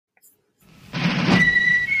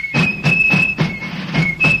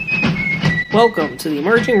Welcome to the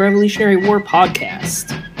Emerging Revolutionary War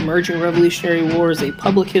podcast. Emerging Revolutionary War is a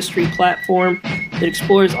public history platform that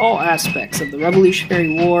explores all aspects of the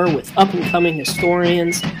Revolutionary War with up-and-coming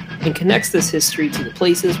historians and connects this history to the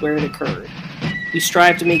places where it occurred. We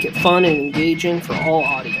strive to make it fun and engaging for all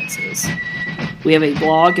audiences. We have a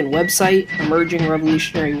blog and website,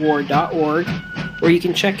 emergingrevolutionarywar.org, where you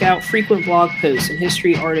can check out frequent blog posts and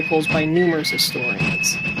history articles by numerous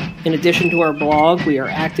historians. In addition to our blog, we are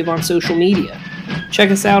active on social media.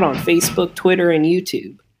 Check us out on Facebook, Twitter, and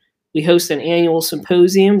YouTube. We host an annual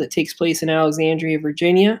symposium that takes place in Alexandria,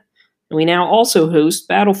 Virginia, and we now also host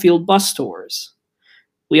battlefield bus tours.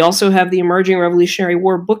 We also have the Emerging Revolutionary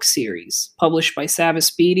War book series, published by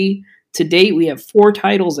Sandusky. To date, we have 4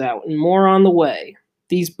 titles out and more on the way.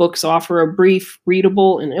 These books offer a brief,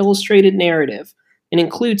 readable, and illustrated narrative and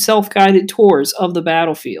include self-guided tours of the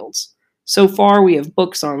battlefields. So far, we have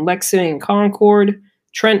books on Lexington and Concord,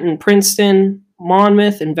 Trenton, Princeton,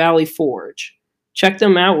 Monmouth, and Valley Forge. Check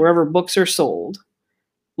them out wherever books are sold.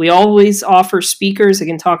 We always offer speakers that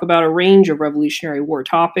can talk about a range of Revolutionary War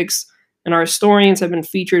topics, and our historians have been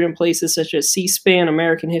featured in places such as C-SPAN,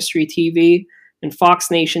 American History TV, and Fox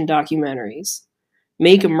Nation documentaries.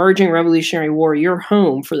 Make Emerging Revolutionary War your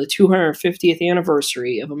home for the 250th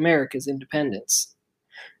anniversary of America's independence.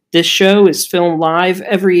 This show is filmed live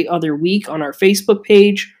every other week on our Facebook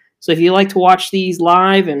page, so if you like to watch these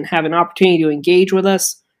live and have an opportunity to engage with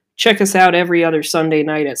us, check us out every other Sunday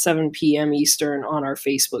night at 7 p.m. Eastern on our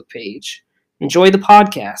Facebook page. Enjoy the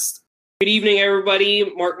podcast. Good evening,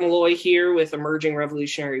 everybody. Mark Malloy here with Emerging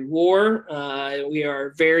Revolutionary War. We are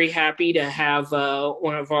very happy to have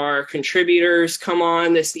one of our contributors come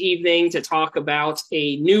on this evening to talk about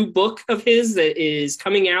a new book of his that is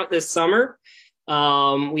coming out this summer.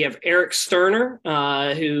 We have Eric Sterner,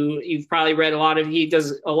 who you've probably read a lot of. He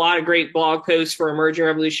does a lot of great blog posts for Emerging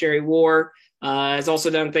Revolutionary War. Has also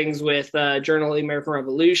done things with Journal of the American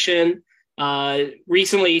Revolution.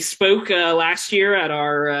 Recently spoke last year at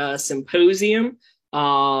our symposium,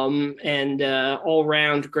 and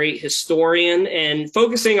all-round great historian, and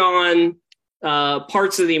focusing on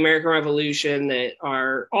parts of the American Revolution that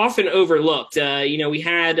are often overlooked. We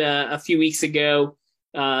had a few weeks ago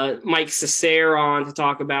Mike Cesare on to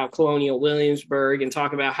talk about Colonial Williamsburg and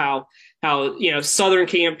talk about how Southern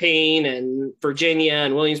campaign and Virginia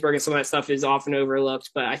and Williamsburg and some of that stuff is often overlooked.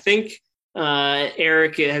 But I think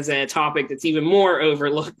Eric has a topic that's even more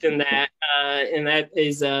overlooked than that, and that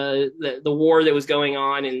is the war that was going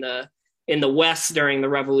on in the West during the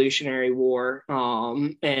Revolutionary War,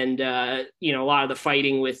 and a lot of the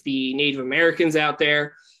fighting with the Native Americans out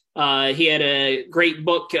there. He had a great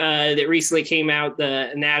book that recently came out,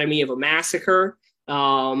 The Anatomy of a Massacre,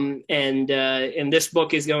 and this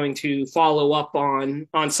book is going to follow up on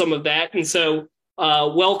some of that. And so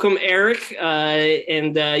welcome, Eric. Why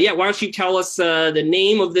don't you tell us the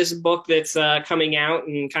name of this book that's coming out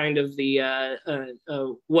and kind of the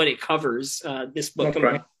what it covers, this book.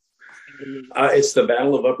 Okay. It's the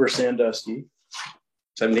Battle of Upper Sandusky,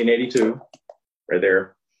 1782, right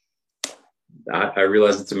there. I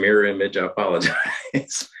realize it's a mirror image. I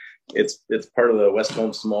apologize. It's part of the West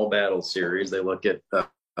Home Small Battles series. They look at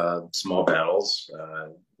small battles,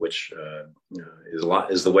 which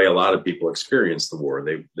is the way a lot of people experience the war.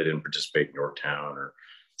 They didn't participate in Yorktown or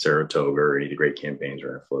Saratoga or any of the great campaigns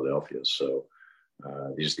around Philadelphia. So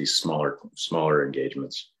these smaller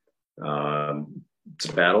engagements. It's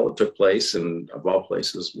a battle that took place in, of all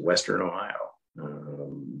places, Western Ohio,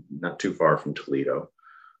 not too far from Toledo.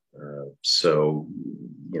 So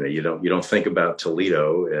you don't think about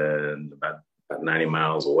Toledo and about 90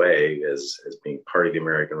 miles away as being part of the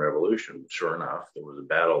American Revolution. Sure enough, there was a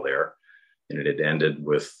battle there, and it had ended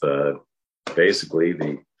with basically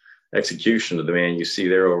the execution of the man you see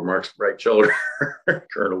there over Mark's right shoulder,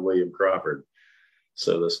 Colonel William Crawford.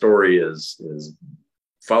 So the story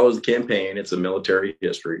follows the campaign. It's a military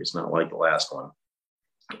history. It's not like the last one.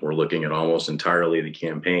 We're looking at almost entirely the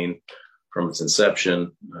campaign from its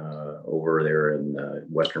inception over there in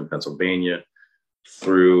Western Pennsylvania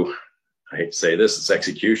through, I hate to say this, the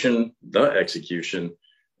execution,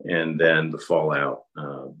 and then the fallout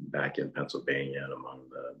back in Pennsylvania and among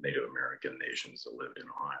the Native American nations that lived in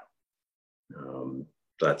Ohio.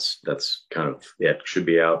 That's kind of it. Should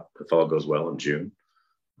be out if all goes well in June.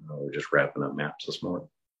 We're just wrapping up maps this morning.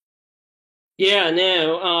 Yeah,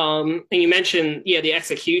 no. And you mentioned, the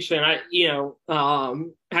execution.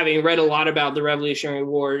 Having read a lot about the Revolutionary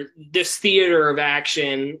War, this theater of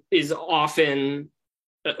action is often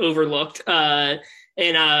overlooked. You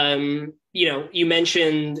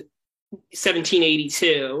mentioned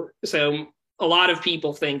 1782. So a lot of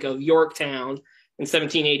people think of Yorktown in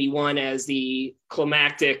 1781 as the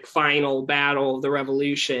climactic final battle of the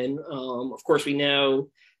Revolution. Of course, we know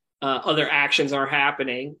other actions are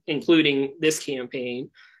happening, including this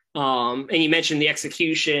campaign. And you mentioned the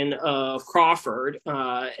execution of Crawford,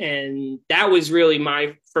 and that was really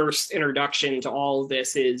my first introduction to all of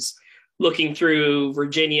this, is looking through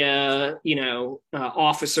Virginia,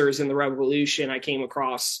 officers in the Revolution. I came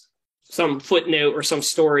across some footnote or some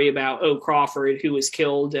story about Crawford, who was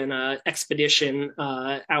killed in an expedition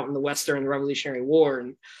out in the Western Revolutionary War,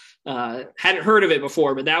 and hadn't heard of it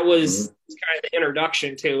before, but that was kind of the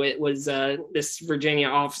introduction to it. Was this Virginia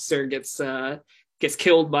officer gets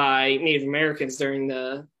killed by Native Americans during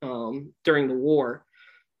the war.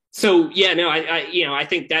 So yeah, no, I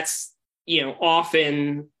think that's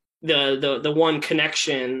often the one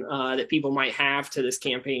connection that people might have to this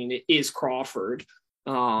campaign is Crawford.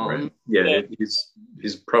 Right. Yeah,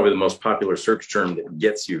 he's probably the most popular search term that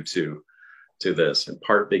gets you to this, in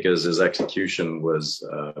part because his execution was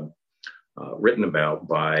written about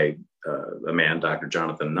by a man, Dr.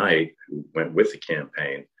 Jonathan Knight, who went with the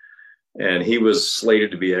campaign. And he was slated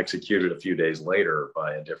to be executed a few days later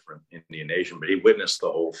by a different Indian nation, but he witnessed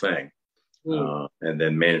the whole thing and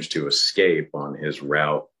then managed to escape on his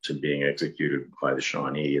route to being executed by the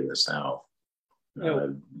Shawnee in the South.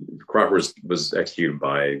 Crawford was executed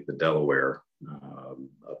by the Delaware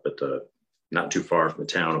up at not too far from the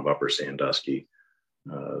town of Upper Sandusky,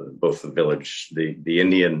 both the village, the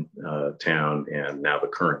Indian town, and now the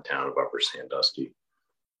current town of Upper Sandusky.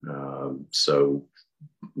 So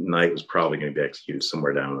Knight was probably going to be executed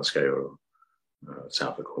somewhere down in the Scioto,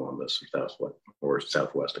 south of Columbus, or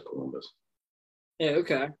southwest of Columbus. Yeah,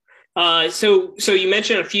 okay. So you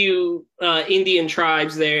mentioned a few Indian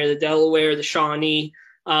tribes there, the Delaware, the Shawnee.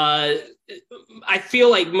 I feel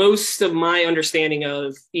like most of my understanding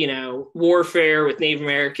of, warfare with Native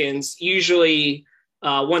Americans, usually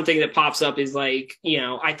one thing that pops up is like,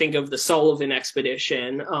 I think of the Sullivan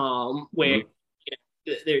expedition, where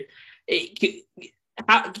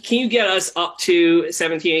can you get us up to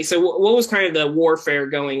 1780? So what was kind of the warfare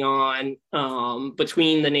going on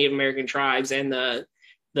between the Native American tribes and the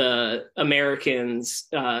Americans,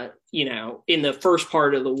 in the first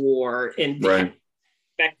part of the war, and right.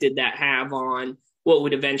 Effect did that have on what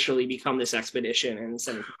would eventually become this expedition?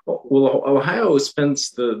 Well, Ohio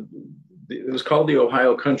spends it was called the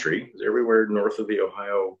Ohio Country. It was everywhere north of the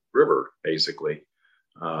Ohio River, basically,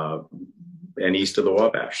 and east of the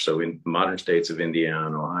Wabash. So in modern states of Indiana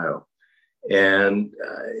and Ohio. And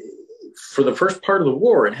for the first part of the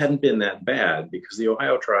war, it hadn't been that bad because the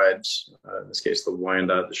Ohio tribes, in this case, the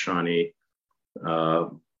Wyandot, the Shawnee,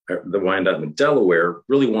 the Wyandot and the Delaware,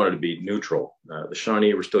 really wanted to be neutral. The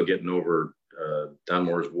Shawnee were still getting over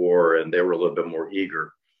Dunmore's war, and they were a little bit more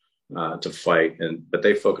eager to fight, but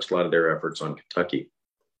they focused a lot of their efforts on Kentucky.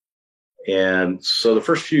 And so the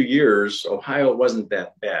first few years, Ohio wasn't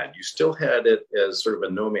that bad. You still had it as sort of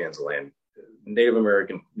a no man's land. Native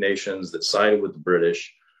American nations that sided with the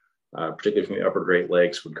British, particularly from the upper Great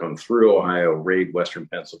Lakes, would come through Ohio, raid Western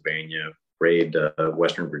Pennsylvania, raid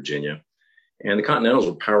Western Virginia, and the Continentals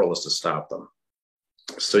were powerless to stop them.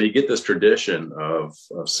 So you get this tradition of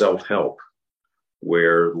self-help,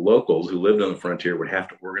 where locals who lived on the frontier would have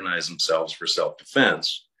to organize themselves for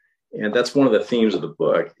self-defense. And that's one of the themes of the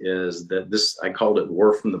book, is that I called it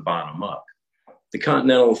war from the bottom up. The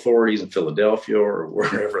Continental authorities in Philadelphia or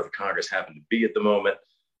wherever the Congress happened to be at the moment,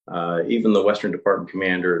 even the Western Department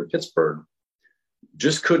commander in Pittsburgh,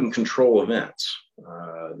 just couldn't control events.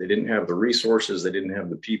 They didn't have the resources, they didn't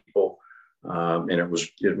have the people, and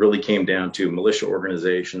it really came down to militia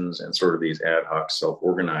organizations and sort of these ad hoc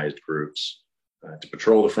self-organized groups to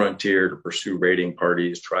patrol the frontier, to pursue raiding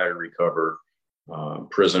parties, try to recover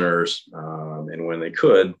prisoners, and when they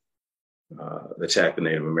could, attack the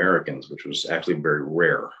Native Americans, which was actually very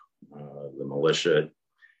rare. The militia,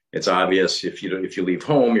 it's obvious if you leave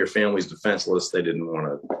home, your family's defenseless. They didn't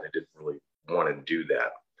really want to do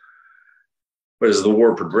that. But as the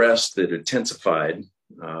war progressed, it intensified.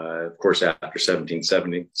 Of course, after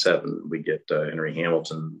 1777, we get Henry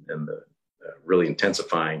Hamilton and the really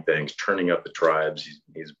intensifying things, turning up the tribes.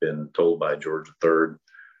 He's been told by George III,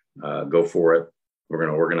 go for it. We're going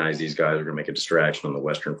to organize these guys. We're going to make a distraction on the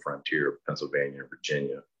western frontier of Pennsylvania and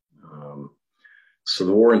Virginia. So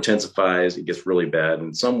the war intensifies. It gets really bad.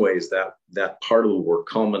 In some ways, that part of the war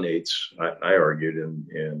culminates, I argued,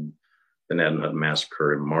 in the Gnadenhutten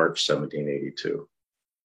massacre in March 1782,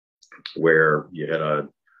 where you had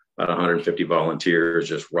about 150 volunteers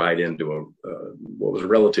just ride into what was a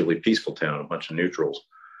relatively peaceful town, a bunch of neutrals,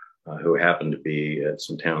 who happened to be at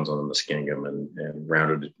some towns on the Muskingum, and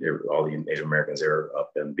rounded all the Native Americans there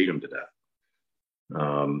up and beat them to death.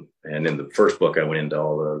 And in the first book, I went into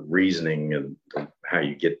all the reasoning and how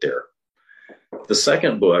you get there. The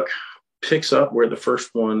second book picks up where the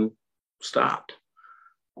first one stopped.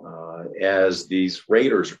 As these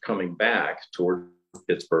raiders are coming back toward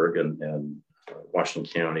Pittsburgh and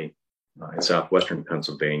Washington County in southwestern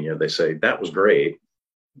Pennsylvania, they say, that was great.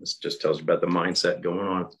 This just tells you about the mindset going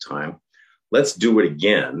on at the time. Let's do it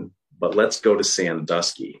again, but let's go to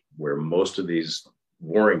Sandusky, where most of these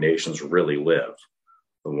warring nations really live.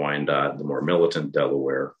 The Wyandot, the more militant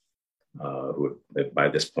Delaware, who by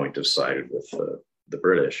this point have sided with the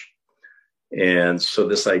British. And so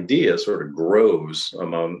this idea sort of grows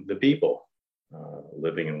among the people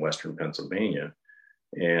living in Western Pennsylvania.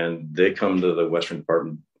 And they come to the Western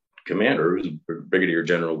Department commander, who's Brigadier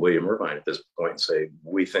General William Irvine at this point, and say,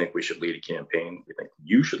 we think we should lead a campaign. We think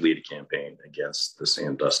you should lead a campaign against the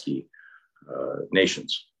Sandusky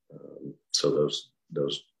nations. So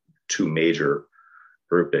those two major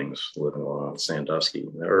groupings living along Sandusky.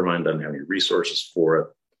 Now, Irvine doesn't have any resources for it.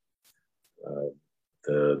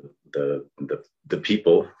 The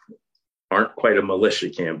people aren't quite a militia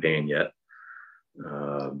campaign yet,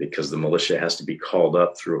 because the militia has to be called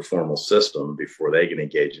up through a formal system before they can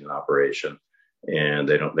engage in an operation, and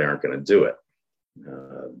they aren't going to do it.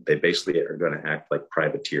 They basically are going to act like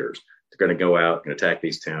privateers. They're going to go out and attack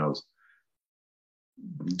these towns,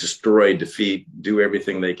 destroy, defeat, do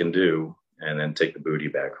everything they can do, and then take the booty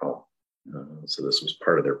back home. So this was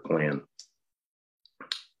part of their plan.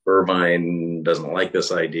 Irvine doesn't like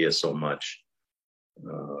this idea so much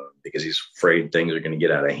because he's afraid things are going to get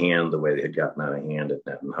out of hand the way they had gotten out of hand at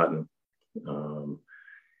Gnadenhutten.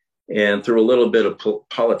 And through a little bit of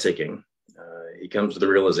politicking, he comes to the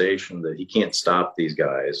realization that he can't stop these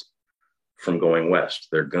guys from going west.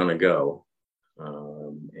 They're going to go.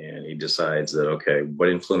 And he decides that, okay, what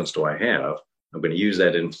influence do I have? I'm going to use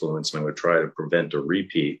that influence, and I'm going to try to prevent a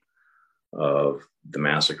repeat of the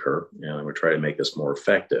massacre, and I'm going to try to make this more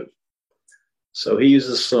effective. So he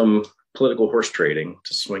uses some political horse trading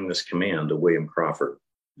to swing this command to William Crawford.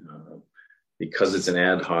 Because it's an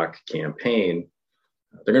ad hoc campaign,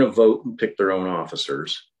 they're going to vote and pick their own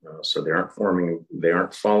officers. So they aren't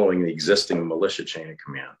following the existing militia chain of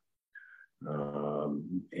command.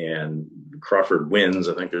 And Crawford wins.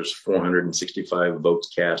 I think there's 465 votes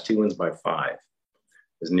cast. He wins by 5.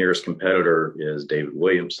 His nearest competitor is David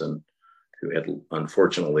Williamson, who had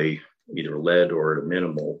unfortunately either led or at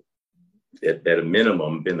a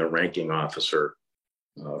minimum been the ranking officer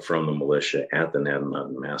from the militia at the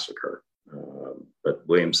Gnadenhutten massacre. But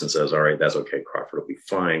Williamson says, all right, that's okay. Crawford will be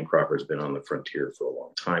fine. Crawford's been on the frontier for a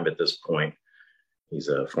long time at this point. He's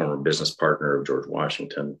a former business partner of George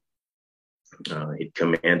Washington. He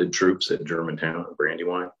commanded troops at Germantown and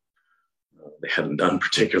Brandywine. They hadn't done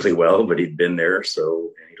particularly well, but he'd been there.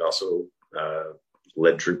 So he'd also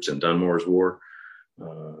led troops in Dunmore's War.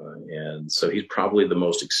 And so he's probably the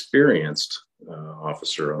most experienced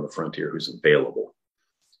officer on the frontier who's available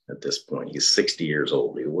at this point. He's 60 years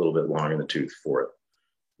old. He's a little bit long in the tooth for it.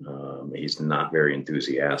 He's not very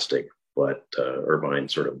enthusiastic, but Irvine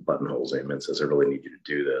sort of buttonholes him and says, I really need you to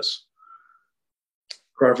do this.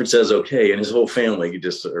 Crawford says, okay, and his whole family,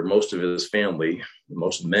 most of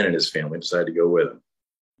the men in his family decided to go with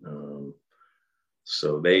him.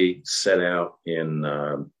 So they set out in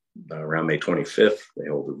around May 25th. They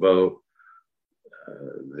hold a vote.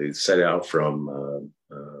 They set out from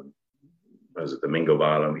the Mingo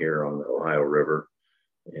Bottom here on the Ohio River,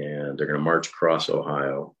 and they're going to march across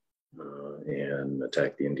Ohio and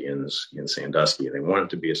attack the Indians in Sandusky. They want it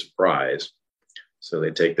to be a surprise. So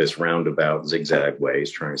they take this roundabout zigzag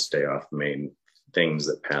ways, trying to stay off the main things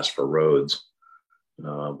that pass for roads.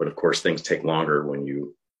 But of course, things take longer when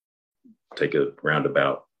you take a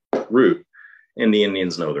roundabout route, and the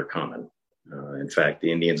Indians know they're coming. In fact,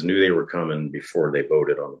 the Indians knew they were coming before they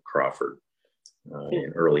voted on Crawford.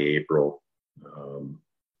 In early April,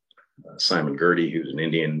 Simon Girty, who's an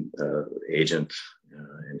Indian agent,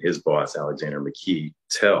 and his boss, Alexander McKee,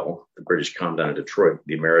 tell the British commandant of Detroit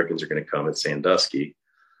the Americans are going to come at Sandusky.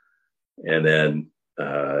 And then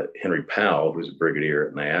Henry Powell, who's a brigadier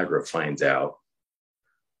at Niagara, finds out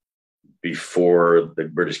before the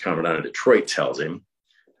British commandant of Detroit tells him.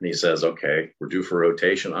 And he says, okay, we're due for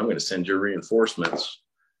rotation. I'm going to send you reinforcements.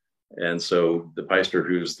 And so the Peister,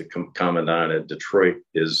 who's the commandant at Detroit,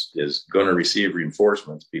 is going to receive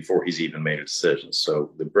reinforcements before he's even made a decision.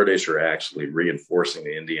 So the British are actually reinforcing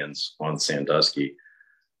the Indians on Sandusky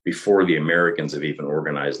before the Americans have even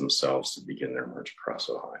organized themselves to begin their march across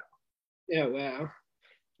Ohio. Yeah, wow.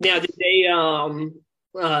 Now, did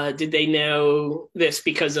they know this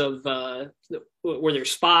because of were there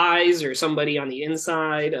spies or somebody on the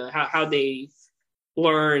inside? How they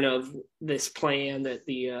learn of this plan that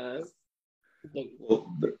the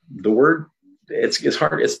word, it's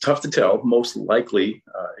hard, it's tough to tell. Most likely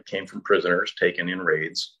it came from prisoners taken in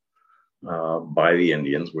raids by the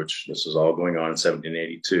Indians, which this is all going on in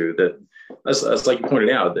 1782. That's like you pointed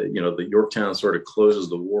out, that the Yorktown sort of closes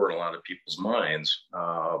the war in a lot of people's minds.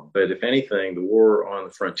 But if anything, the war on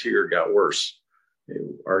the frontier got worse.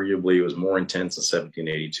 Arguably, it was more intense in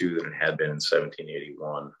 1782 than it had been in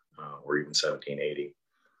 1781 or even 1780.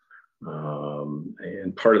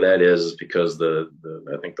 And part of that is because I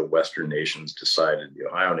think the Western nations decided, the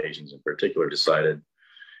Ohio nations in particular, decided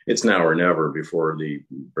it's now or never before the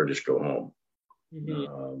British go home.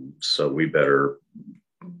 Mm-hmm. So we better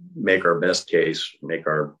make our best case,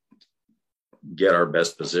 get our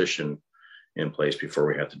best position in place before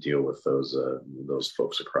we have to deal with those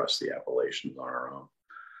folks across the Appalachians on our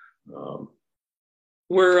own.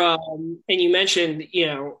 And you mentioned,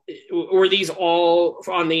 were these all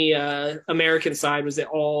on the American side? Was it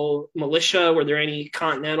all militia? Were there any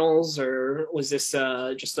Continentals, or was this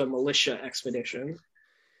just a militia expedition?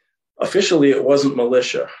 Officially, it wasn't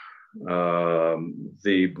militia.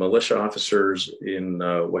 The militia officers in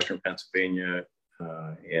Western Pennsylvania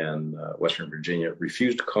and Western Virginia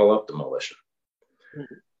refused to call up the militia,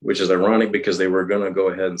 which is ironic because they were going to go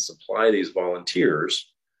ahead and supply these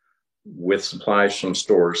volunteers with supplies from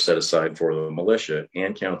stores set aside for the militia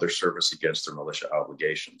and count their service against their militia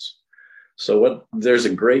obligations. So there's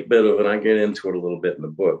a great bit of, and I get into it a little bit in the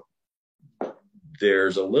book,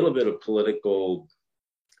 there's a little bit of political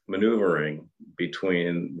maneuvering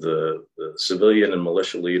between the civilian and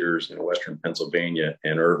militia leaders in Western Pennsylvania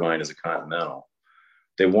and Irvine as a Continental.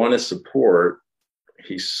 They want to support.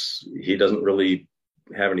 He doesn't really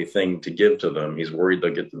have anything to give to them. He's worried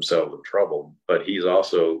they'll get themselves in trouble, but he's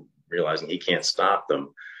also realizing he can't stop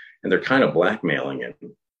them, and they're kind of blackmailing him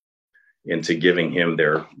into giving him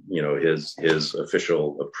their, his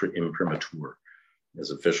official imprimatur,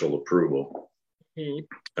 his official approval.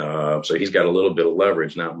 Mm-hmm. So he's got a little bit of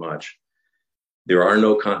leverage, not much. There are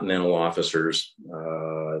no Continental officers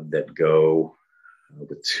that go,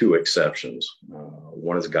 with two exceptions.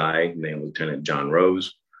 One is a guy named Lieutenant John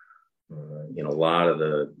Rose. A lot of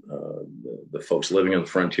the folks living on the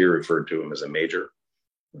frontier referred to him as a major.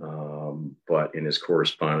 But in his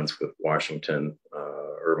correspondence with Washington,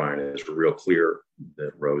 Irvine is real clear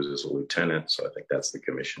that Rose is a lieutenant. So I think that's the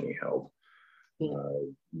commission he held.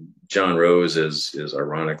 John Rose is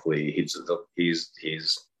ironically, he's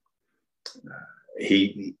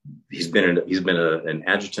been an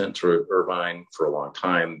adjutant to Irvine for a long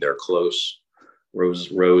time. They're close.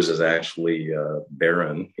 Rose is actually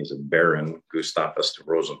Baron. He's a Baron Gustavus de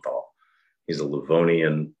Rosenthal. He's a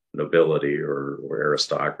Livonian nobility or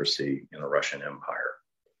aristocracy in the Russian Empire.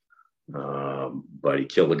 But he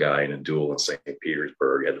killed a guy in a duel in St.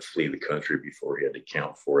 Petersburg, had to flee the country before he had to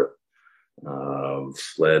account for it.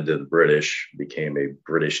 Fled to the British, became a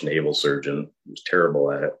British naval surgeon. He was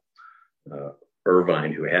terrible at it.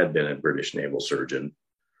 Irvine, who had been a British naval surgeon,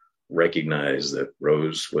 recognized that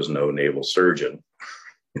Rose was no naval surgeon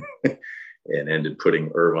and ended putting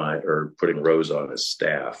Rose on his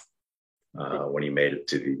staff when he made it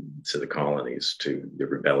to the colonies, to the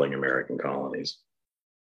rebelling American colonies.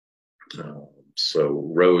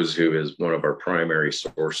 So Rose, who is one of our primary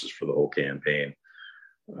sources for the whole campaign,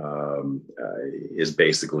 is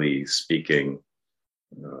basically speaking,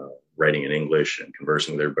 writing in English and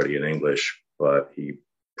conversing with everybody in English, but he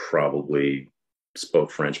probably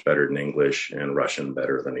spoke French better than English and Russian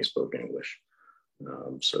better than he spoke English.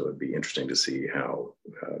 So it'd be interesting to see how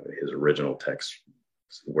his original text,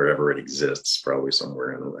 wherever it exists, probably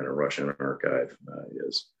somewhere in a Russian archive,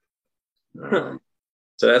 is.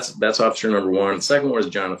 So that's officer number one. The second one is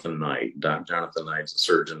Jonathan Knight. Jonathan Knight's a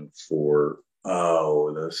surgeon for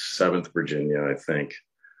the 7th Virginia, I think,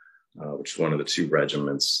 which is one of the two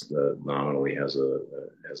regiments that nominally has a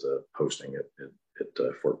posting at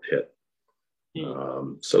Fort Pitt.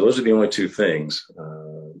 So those are the only two things,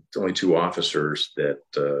 the only two officers that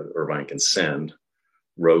Irvine can send.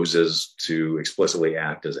 Rose is to explicitly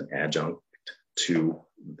act as an adjunct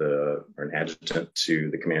or an adjutant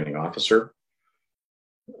to the commanding officer.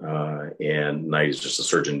 And Knight is just a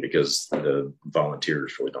surgeon because the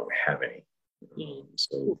volunteers really don't have any.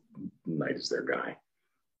 So Knight is their guy.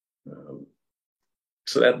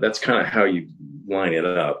 So that's kind of how you line it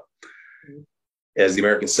up. As the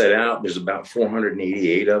Americans set out, there's about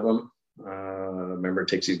 488 of them. Remember, it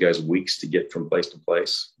takes these guys weeks to get from place to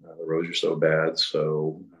place. The roads are so bad,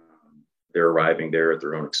 so they're arriving there at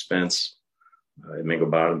their own expense in Mingo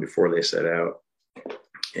Bottom before they set out.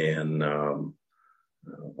 And on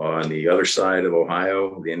the other side of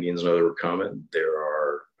Ohio, the Indians know they were coming. There are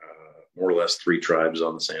more or less three tribes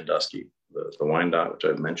on the Sandusky. The Wyandot, which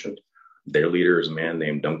I've mentioned, their leader is a man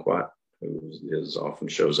named Dumquat, who often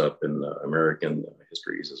shows up in American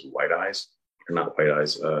histories as White Eyes, or not White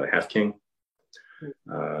Eyes, Half King.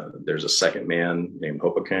 There's a second man named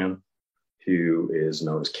Hopican, who is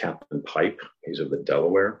known as Captain Pipe. He's of the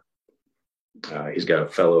Delaware. He's got a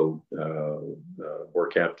fellow war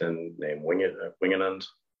captain named Gnadenhutten,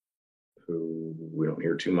 who we don't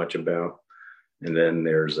hear too much about. And then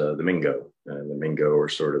there's the Mingo. The Mingo are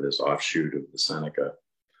sort of this offshoot of the Seneca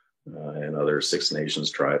and other Six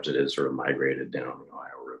Nations tribes that has sort of migrated down the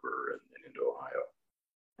Ohio River and into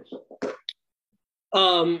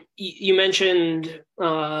Ohio. You mentioned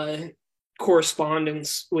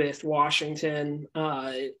correspondence with Washington.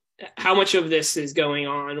 How much of this is going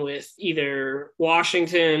on with either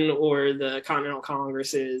Washington or the Continental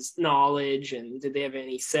Congress's knowledge, and did they have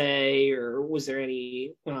any say, or was there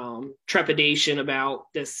any trepidation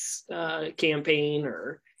about this campaign?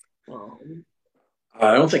 Or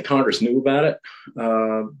I don't think Congress knew about it.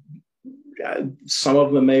 Some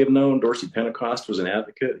of them may have known. Dorsey Pentecost was an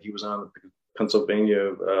advocate. He was on the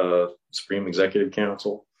Pennsylvania Supreme Executive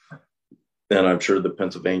Council. Then I'm sure the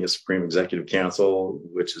Pennsylvania Supreme Executive Council,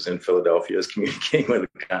 which is in Philadelphia, is communicating with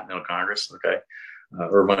the Continental Congress. Okay,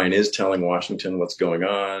 Irvine is telling Washington what's going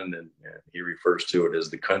on, and he refers to it as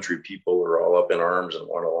the country people are all up in arms and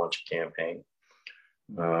want to launch a campaign.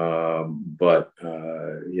 But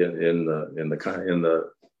in the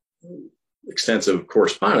extensive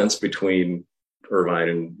correspondence between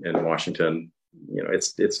Irvine and Washington,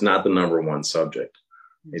 it's not the number one subject.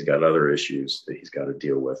 He's got other issues that he's got to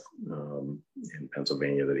deal with in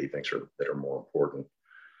Pennsylvania that he thinks are more important.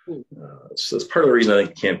 So that's part of the reason I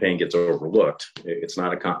think the campaign gets overlooked. It's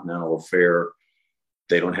not a continental affair.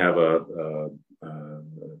 They don't have a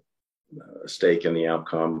stake in the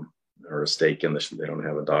outcome, or a stake in they don't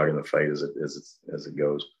have a dog in the fight as it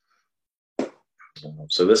goes.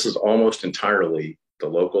 So this is almost entirely the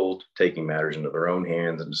local taking matters into their own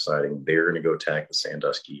hands and deciding they're going to go attack the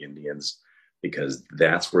Sandusky Indians, because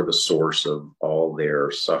that's where the source of all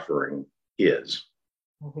their suffering is.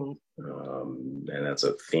 Mm-hmm. And that's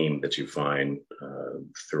a theme that you find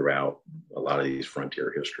throughout a lot of these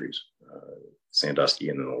frontier histories. Sandusky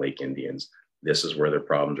and then the Lake Indians, this is where their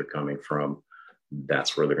problems are coming from.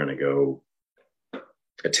 That's where they're going to go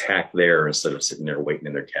attack there instead of sitting there waiting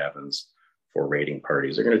in their cabins for raiding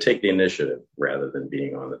parties. They're going to take the initiative rather than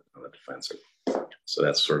being on the defensive. So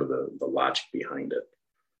that's sort of the logic behind it.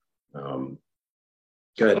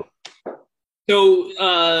 Good.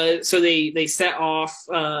 So they set off.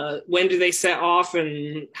 When do they set off,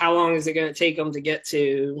 and how long is it going to take them to get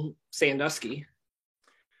to Sandusky?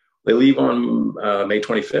 They leave on May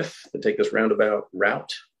 25th. They take this roundabout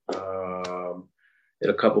route. At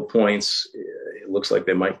a couple points, it looks like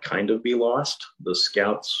they might kind of be lost. The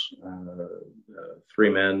scouts, three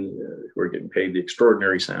men who are getting paid the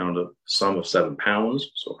extraordinary sum of £7,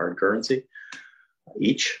 so hard currency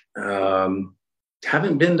each,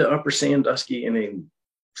 haven't been to Upper Sandusky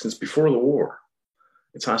since before the war.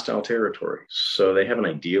 It's hostile territory, so they have an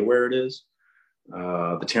idea where it is.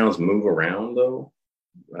 The towns move around, though.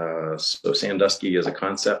 So Sandusky is a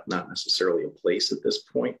concept, not necessarily a place at this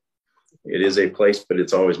point. It is a place, but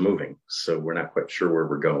it's always moving, so we're not quite sure where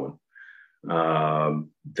we're going.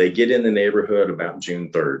 They get in the neighborhood about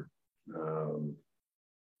June 3rd.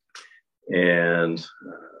 And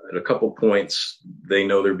at a couple points, they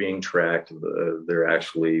know they're being tracked. They're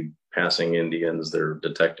actually passing Indians. They're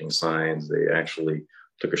detecting signs. They actually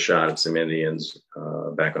took a shot at some Indians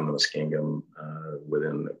back on the Muskingum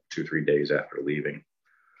within 2-3 days after leaving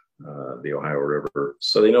the Ohio River.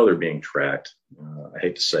 So they know they're being tracked. I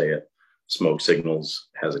hate to say it. Smoke signals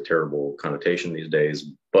has a terrible connotation these days,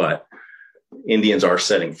 but Indians are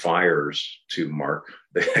setting fires to mark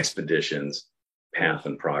the expedition's path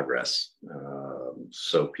and progress.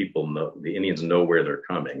 So people know, the Indians know where they're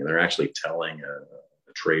coming, and they're actually telling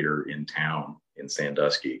a trader in town in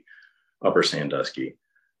Sandusky, Upper Sandusky,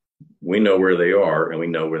 we know where they are and we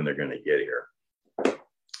know when they're going to get here.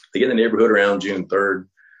 They get in the neighborhood around June 3rd.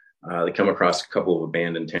 They come across a couple of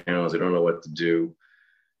abandoned towns. They don't know what to do.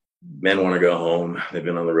 Men want to go home. They've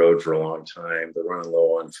been on the road for a long time. They're running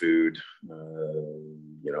low on food.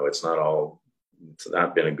 It's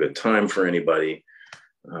not been a good time for anybody.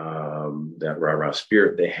 That rah-rah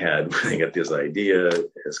spirit they had when they got this idea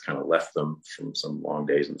has kind of left them from some long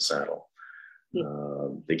days in the saddle.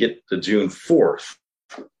 They get to June 4th,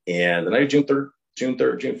 and the night of June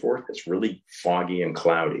 4th, it's really foggy and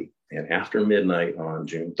cloudy. And after midnight on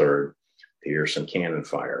June 3rd, they hear some cannon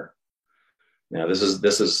fire. Now, this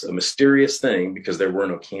is a mysterious thing because there were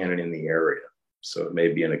no cannon in the area. so it may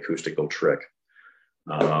be an acoustical trick.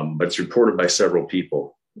 But it's reported by several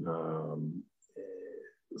people.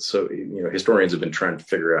 So, historians have been trying to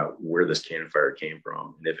figure out where this cannon fire came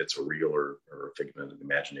from and if it's a real or a figment of the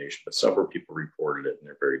imagination. But several people reported it, and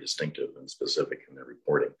they're very distinctive and specific in their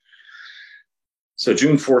reporting. So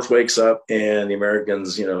June 4th wakes up, and the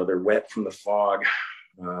Americans, they're wet from the fog.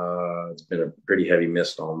 It's been a pretty heavy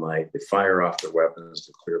mist all night. They fire off their weapons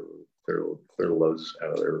to clear the loads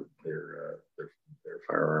out of their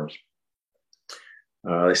firearms.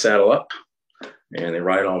 They saddle up, and they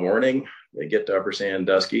ride all morning. They get to Upper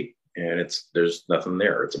Sandusky, and there's nothing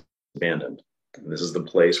there. It's abandoned. And this is the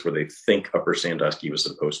place where they think Upper Sandusky was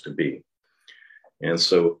supposed to be. And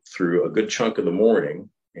so through a good chunk of the morning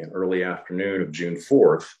and early afternoon of June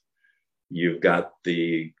 4th, you've got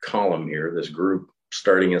the column here, this group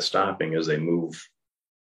starting and stopping as they move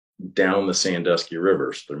down the Sandusky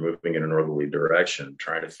River. So they're moving in a northerly direction,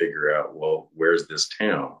 trying to figure out, well, where's this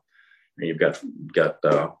town? And you've got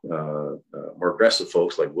more aggressive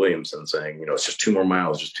folks like Williamson saying, it's just 2 more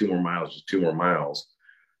miles, just 2 more miles, just 2 more miles.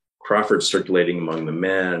 Crawford's circulating among the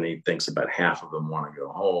men, and he thinks about half of them want to go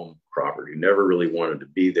home. Crawford, who never really wanted to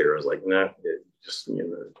be there, is like, nah,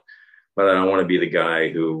 but I don't want to be the guy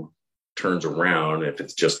who turns around if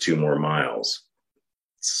it's just 2 more miles.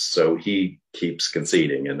 So he keeps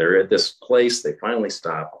conceding, and they're at this place. They finally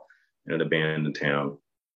stop in an abandoned town,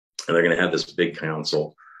 and they're going to have this big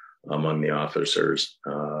council among the officers.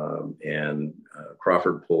 And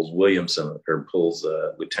Crawford pulls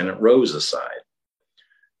Lieutenant Rose aside,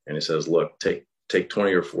 and he says, look, take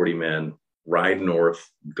 20 or 40 men, ride north,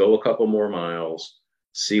 go a couple more miles,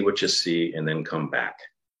 see what you see, and then come back.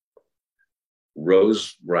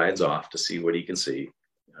 Rose rides off to see what he can see.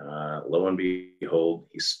 Lo and behold,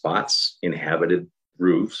 he spots inhabited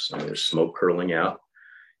roofs, and there's smoke curling out.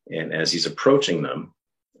 And as he's approaching them,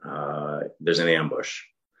 there's an ambush.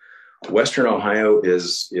 Western Ohio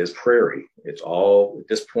is prairie. It's all, at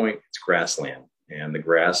this point, it's grassland, and the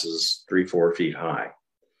grass is 3-4 feet high.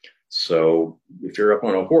 So if you're up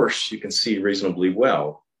on a horse, you can see reasonably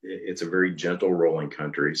well. It's a very gentle rolling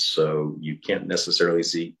country, so you can't necessarily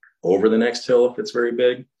see over the next hill if it's very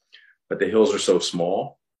big, but the hills are so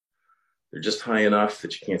small. They're just high enough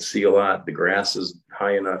that you can't see a lot. The grass is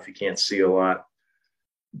high enough you can't see a lot,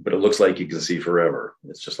 but it looks like you can see forever.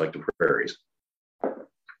 It's just like the prairies.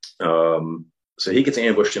 So he gets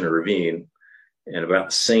ambushed in a ravine, and about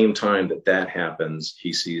the same time that happens,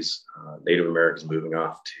 he sees Native Americans moving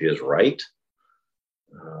off to his right,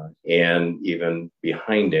 and even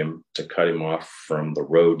behind him to cut him off from the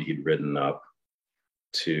road he'd ridden up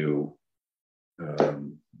to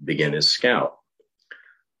begin his scout.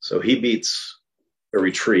 So he beats a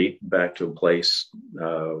retreat back to a place.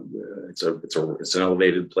 It's an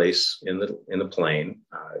elevated place in the plain.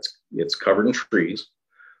 It's covered in trees,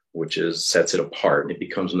 which sets it apart, and it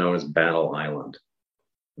becomes known as Battle Island.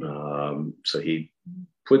 So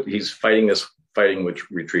he's fighting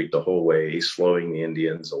which retreat the whole way. He's slowing the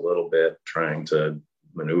Indians a little bit, trying to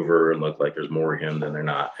maneuver and look like there's more of him than there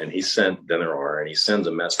not. And he sends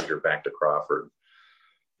a messenger back to Crawford.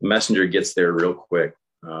 The messenger gets there real quick,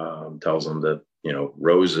 tells him that,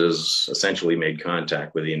 Rose has essentially made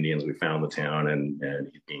contact with the Indians. We found the town, and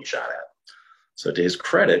he's being shot at. So to his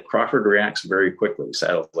credit, Crawford reacts very quickly,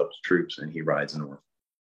 saddles up his troops, and he rides north.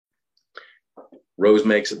 Rose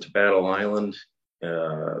makes it to Battle Island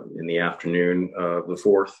in the afternoon of the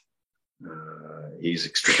 4th. He's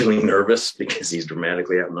extremely nervous because he's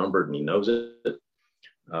dramatically outnumbered, and he knows it.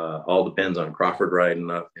 All depends on Crawford riding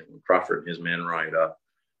up, and when Crawford and his men ride up,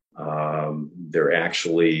 they're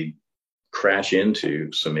actually crash into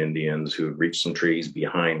some Indians who have reached some trees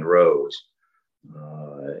behind Rose.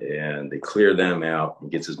 And they clear them out. He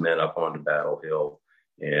gets his men up onto Battle Hill,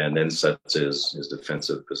 and then sets his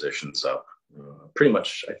defensive positions up. Pretty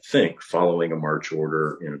much, I think, following a march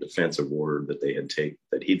order and a defensive order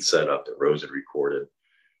that he'd set up, that Rose had recorded.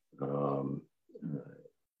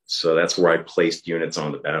 So that's where I placed units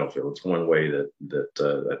on the battlefield. It's one way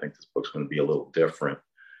that I think this book's going to be a little different.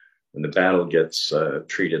 When the battle gets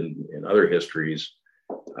treated in other histories,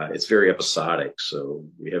 it's very episodic. So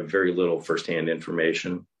we have very little firsthand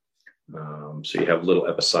information. So you have little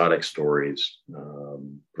episodic stories,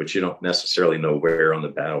 but you don't necessarily know where on the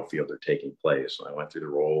battlefield they're taking place. And I went through the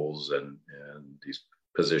roles and these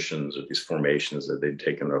positions or these formations that they'd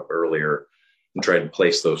taken up earlier, and tried to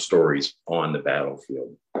place those stories on the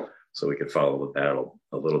battlefield so we could follow the battle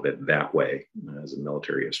a little bit that way as a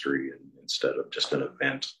military history, instead of just an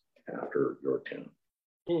event after Yorktown.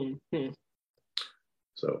 Mm-hmm.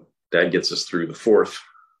 So that gets us through the 4th.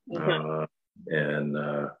 Mm-hmm. And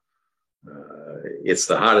It's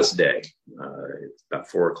the hottest day. It's about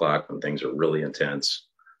 4 o'clock when things are really intense.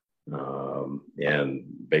 And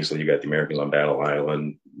basically, you got the Americans on Battle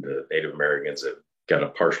Island. The Native Americans have got a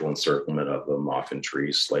partial encirclement of them off in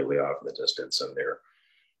trees, slightly off in the distance, and they're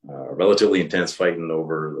relatively intense fighting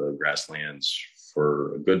over the grasslands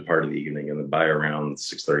for a good part of the evening. And then by around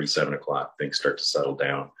 6:30, 7 o'clock, things start to settle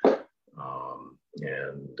down,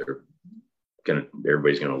 and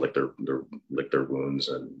everybody's gonna lick their wounds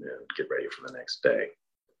and get ready for the next day.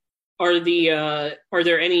 Are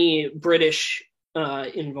there any British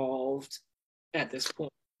involved at this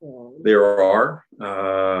point? There are.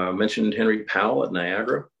 Mentioned Henry Powell at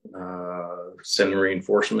Niagara, sending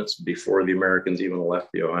reinforcements before the Americans even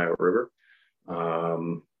left the Ohio River.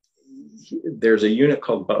 There's a unit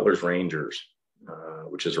called Butler's Rangers,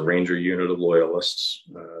 which is a ranger unit of loyalists.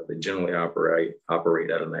 They generally operate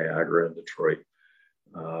out of Niagara and Detroit.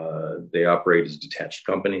 They operate as detached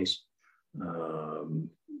companies.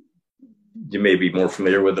 You may be more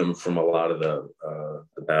familiar with them from a lot of the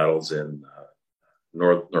battles in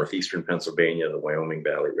northeastern Pennsylvania, the Wyoming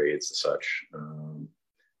Valley raids and such,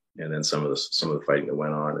 and then some of the fighting that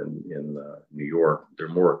went on in New York. They're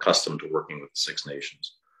more accustomed to working with the Six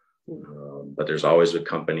Nations, but there's always a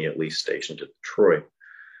company at least stationed at Detroit.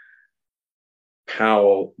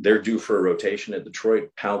 Powell, they're due for a rotation at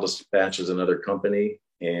Detroit. Powell dispatches another company,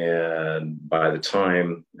 and by the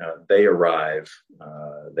time they arrive,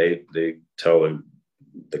 they tell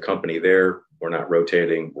the company there, we're not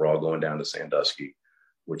rotating, we're all going down to Sandusky,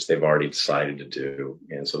 which they've already decided to do.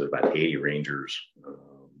 And so there's about 80 Rangers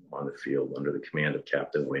on the field under the command of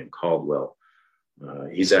Captain William Caldwell.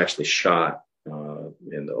 He's actually shot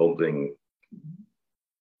in the opening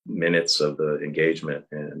minutes of the engagement,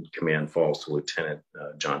 and command falls to Lieutenant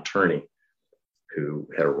John Turney, who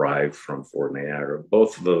had arrived from Fort Niagara.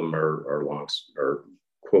 Both of them are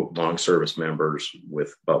quote long service members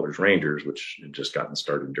with Butler's Rangers, which had just gotten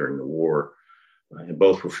started during the war. And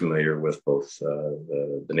both were familiar with both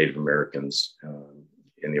the Native Americans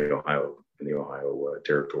in the Ohio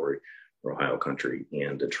territory, or Ohio country,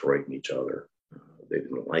 and Detroit and each other. They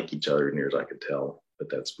didn't like each other near as I could tell, but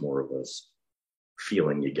that's more of a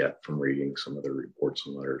feeling you get from reading some of the reports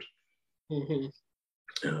and letters.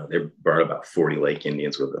 Mm-hmm. They brought about 40 Lake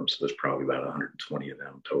Indians with them, so there's probably about 120 of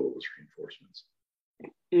them total as reinforcements.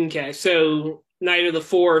 Okay, so night of the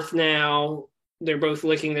 4th now, they're both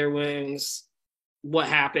licking their wounds. What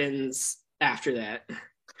happens after that?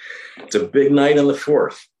 It's a big night on the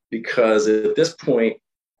 4th, because at this point,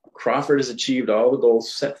 Crawford has achieved all the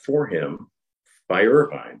goals set for him by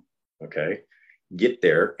Irvine. Okay, get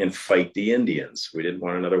there and fight the Indians. We didn't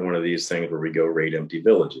want another one of these things where we go raid empty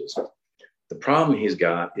villages. The problem he's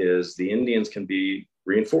got is the Indians can be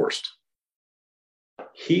reinforced.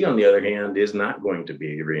 He, on the other hand, is not going to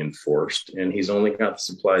be reinforced, and he's only got the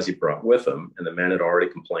supplies he brought with him, and the men had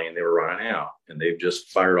already complained they were running out, and they've just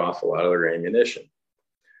fired off a lot of their ammunition.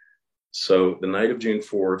 So the night of June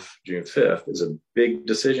 4th, June 5th is a big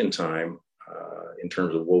decision time in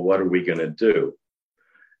terms of, well, what are we going to do?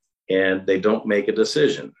 And they don't make a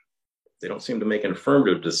decision. They don't seem to make an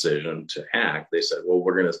affirmative decision to act. They said, well,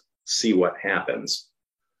 we're going to see what happens.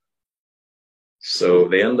 So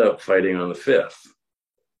they end up fighting on the 5th.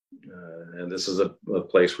 And this is a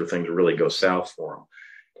place where things really go south for them.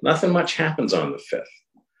 Nothing much happens on the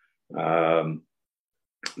 5th.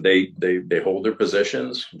 They hold their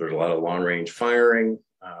positions. There's a lot of long range firing,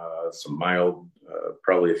 some mild,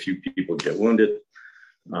 probably a few people get wounded.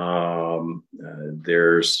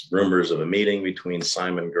 There's rumors of a meeting between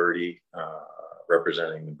Simon Girty,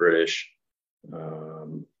 representing the British.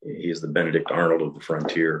 He's the Benedict Arnold of the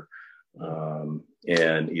frontier,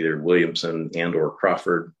 and either Williamson and or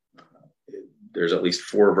Crawford. There's at least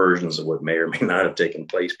 4 versions of what may or may not have taken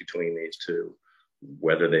place between these two,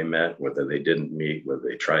 whether they met, whether they didn't meet, whether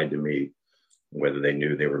they tried to meet, whether they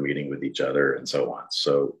knew they were meeting with each other, and so on.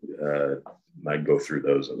 So I'd go through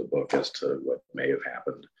those in the book as to what may have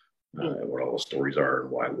happened, and what all the stories are,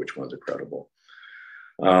 and why, which ones are credible.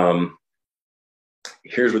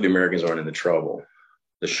 Here's where the Americans run into trouble.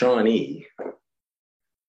 The Shawnee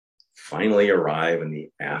finally arrive in the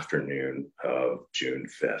afternoon of June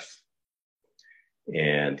 5th.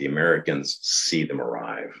 And the Americans see them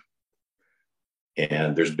arrive.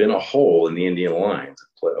 And there's been a hole in the Indian lines,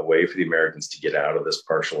 a way for the Americans to get out of this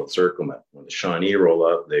partial encirclement. When the Shawnee roll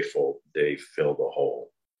up, they fill the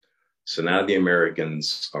hole. So now the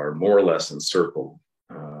Americans are more or less encircled,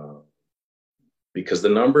 because the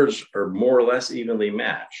numbers are more or less evenly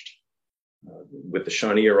matched. With the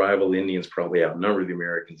Shawnee arrival, the Indians probably outnumber the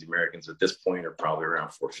Americans. The Americans at this point are probably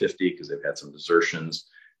around 450 because they've had some desertions.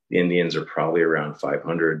 The Indians are probably around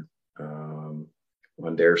 500.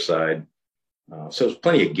 on their side. So there's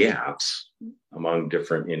plenty of gaps among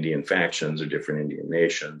different Indian factions or different Indian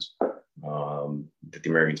nations that the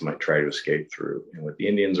Americans might try to escape through. And with the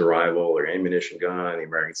Indians' arrival, their ammunition gone, the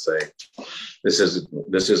Americans say, this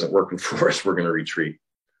isn't working for us. We're going to retreat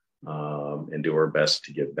and do our best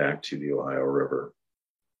to get back to the Ohio River.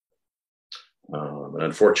 And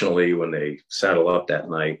unfortunately, when they saddle up that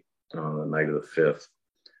night, on the night of the 5th,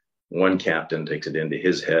 one captain takes it into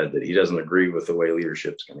his head that he doesn't agree with the way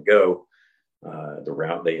leadership's going to go, the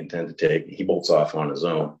route they intend to take. He bolts off on his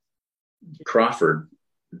own. Crawford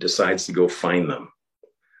decides to go find them.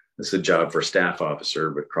 This is a job for a staff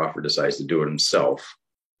officer, but Crawford decides to do it himself.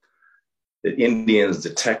 The Indians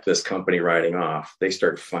detect this company riding off. They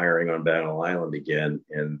start firing on Battle Island again,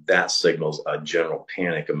 and that signals a general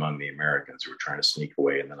panic among the Americans who are trying to sneak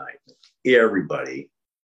away in the night. Everybody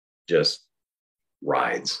just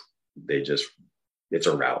rides. It's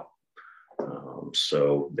a rout.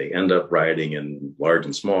 So they end up riding in large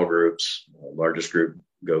and small groups. The largest group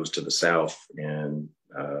goes to the south and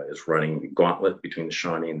is running gauntlet between the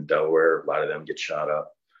Shawnee and the Delaware. A lot of them get shot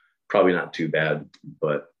up. Probably not too bad,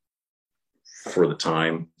 but for the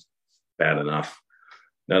time, bad enough.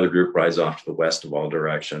 Another group rides off to the west of all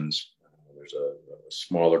directions. There's a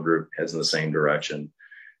smaller group heads in the same direction.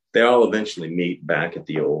 They all eventually meet back at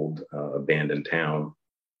the old abandoned town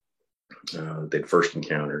they'd first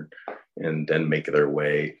encountered, and then make their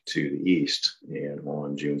way to the east. And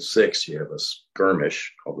on June 6th, you have a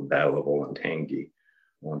skirmish called the Battle of Olentangy.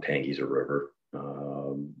 Olentangy's a river,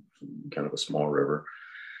 kind of a small river.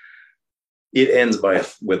 It ends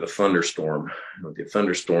with a thunderstorm. With the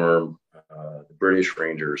thunderstorm, the British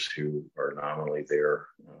Rangers, who are nominally there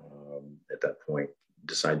at that point,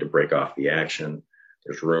 decide to break off the action.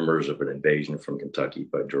 There's rumors of an invasion from Kentucky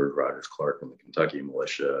by George Rogers Clark and the Kentucky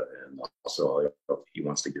militia, and also he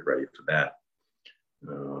wants to get ready for that.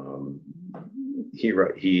 He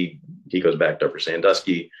goes back to Upper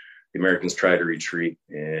Sandusky. The Americans try to retreat,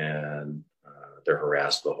 and they're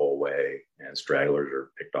harassed the whole way, and stragglers are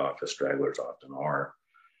picked off, as stragglers often are.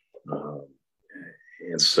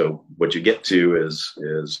 And so what you get to is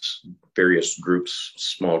various groups,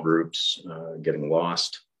 small groups, getting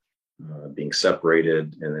lost, being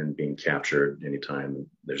separated, and then being captured anytime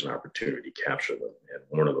there's an opportunity to capture them. And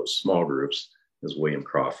one of those small groups is William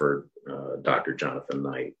Crawford, Dr. Jonathan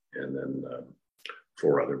Knight, and then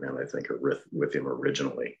 4 other men, I think, are with him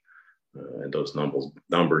originally. And those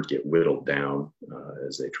numbers get whittled down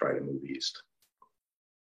as they try to move east.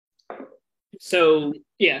 So,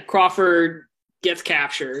 yeah, Crawford gets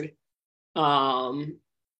captured.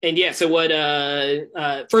 And yeah, so what,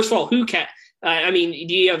 first of all, do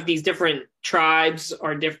you have these different tribes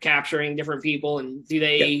are capturing different people, and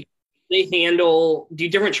do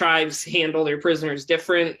different tribes handle their prisoners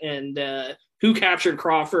different? And who captured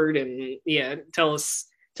Crawford? And yeah, tell us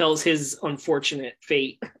his unfortunate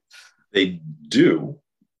fate. They do.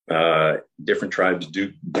 Different tribes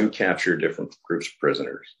do capture different groups of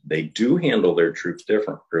prisoners. They do handle their troops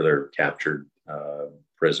different, or their captured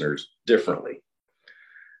prisoners differently.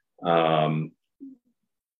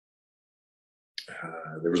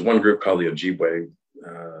 There was one group called the Ojibwe,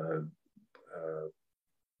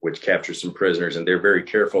 which captures some prisoners, and they're very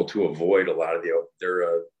careful to avoid a lot of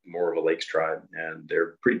they're more of a Lakes tribe, and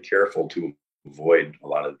they're pretty careful to avoid a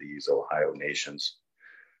lot of these Ohio nations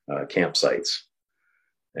campsites.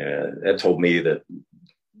 And that told me that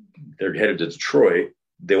they're headed to Detroit.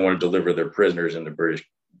 They want to deliver their prisoners into British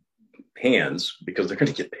hands because they're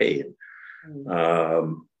going to get paid.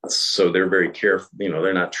 So they're very careful.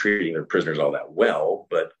 They're not treating their prisoners all that well,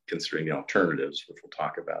 but considering the alternatives, which we'll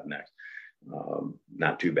talk about next,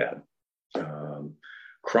 not too bad.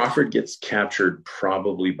 Crawford gets captured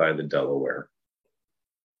probably by the Delaware.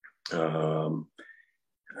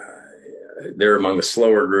 They're among the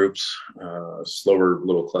slower groups, slower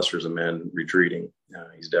little clusters of men retreating.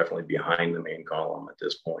 He's definitely behind the main column at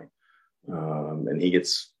this point. And he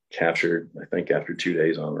gets captured, I think, after 2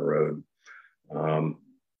 days on the road.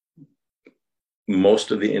 Most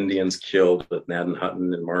of the Indians killed at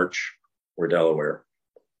Gnadenhutten in March were Delaware.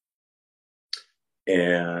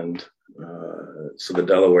 And so the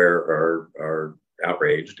Delaware are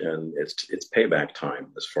outraged, and it's payback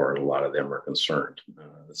time as far as a lot of them are concerned.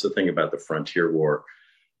 That's the thing about the frontier war.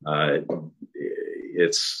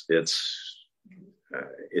 It's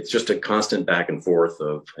just a constant back and forth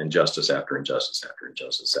of injustice after injustice after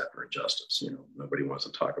injustice after injustice. Nobody wants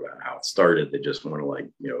to talk about how it started. They just want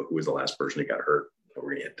to who was the last person who got hurt? We're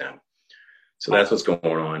going to hit them. So that's what's going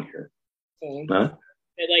on here.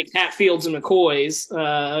 Like Hatfields and McCoys,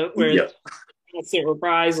 where constant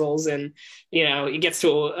reprisals, and it gets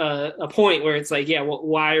to a point where it's like, yeah, well,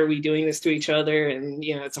 why are we doing this to each other? And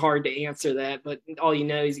it's hard to answer that, but all you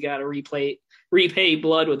know is you got to repay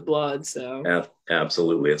blood with blood. So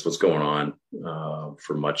absolutely, that's what's going on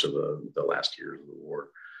for much of the last years of the war.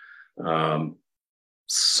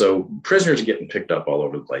 So prisoners are getting picked up all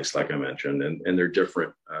over the place, like I mentioned, and there are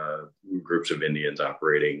different groups of Indians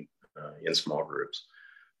operating in small groups,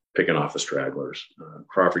 picking off the stragglers.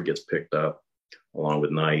 Crawford gets picked up along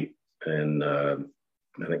with Knight and I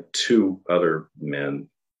think two other men.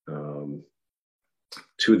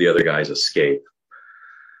 Two of the other guys escape.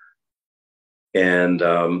 And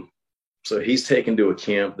so he's taken to a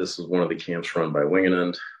camp. This is one of the camps run by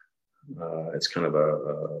Wyandot. It's kind of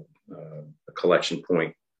a collection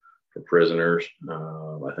point for prisoners.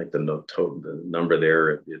 I think the number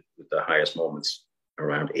there at the highest moments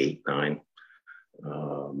around 8, 9.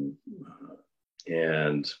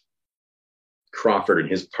 And Crawford and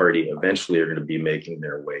his party eventually are going to be making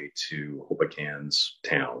their way to Hoboken's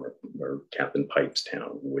town, or Captain Pipe's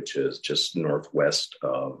town, which is just northwest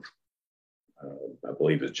of, I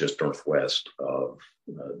believe it's just northwest of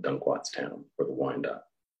Dunquat's town, where the Wyandot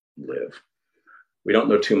live. We don't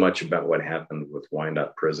know too much about what happened with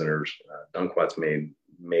Wyandot prisoners. Dunquat's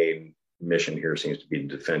main mission here seems to be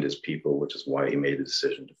to defend his people, which is why he made the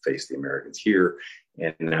decision to face the Americans here.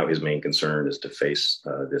 And now his main concern is to face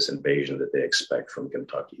this invasion that they expect from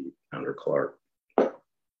Kentucky under Clark,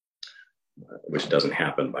 which doesn't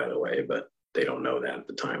happen, by the way, but they don't know that at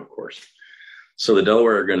the time, of course. So the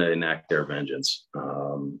Delaware are going to enact their vengeance,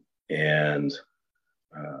 and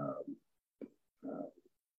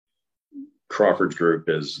Crawford's group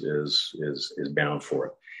is bound for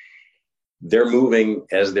it. They're moving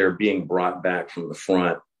as they're being brought back from the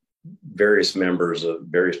front. Various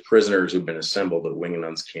prisoners who've been assembled at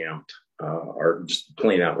Wyandot's camp are just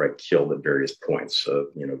plain outright killed at various points. So,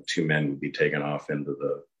 2 men would be taken off into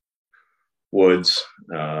the woods,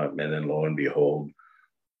 and then lo and behold,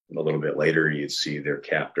 a little bit later, you'd see their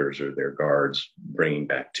captors or their guards bringing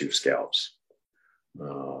back 2 scalps.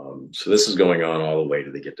 So this is going on all the way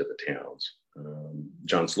till they get to the towns.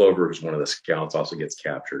 John Slover, who's one of the scouts, also gets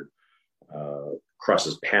captured.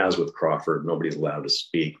 Crosses paths with Crawford. Nobody's allowed to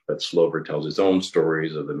speak, but Slover tells his own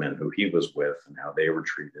stories of the men who he was with and how they were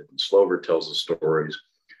treated. And Slover tells the stories.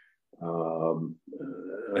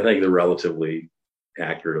 I think the relatively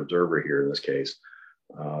accurate observer here in this case.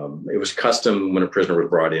 It was custom when a prisoner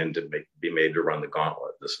was brought in to be made to run the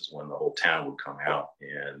gauntlet. This is when the whole town would come out,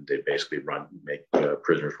 and they basically make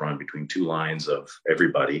prisoners run between 2 lines of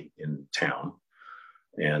everybody in town,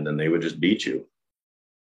 and then they would just beat you.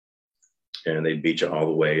 And they'd beat you all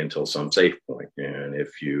the way until some safe point. And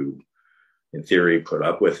if you, in theory, put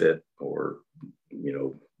up with it or,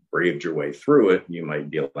 braved your way through it, you might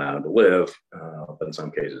be allowed to live, but in some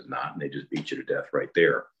cases not. And they just beat you to death right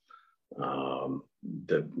there.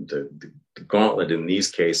 The gauntlet in these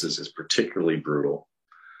cases is particularly brutal.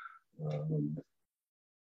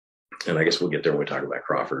 And I guess we'll get there when we talk about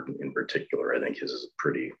Crawford in particular. I think his is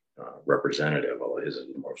pretty representative, although his is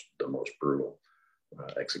the most brutal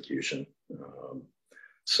execution.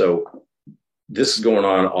 So this is going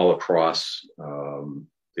on all across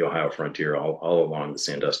the Ohio frontier, all along the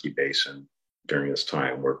Sandusky Basin during this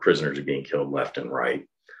time, where prisoners are being killed left and right.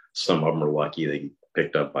 Some of them are lucky they get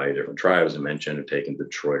picked up by different tribes, I mentioned, and taken to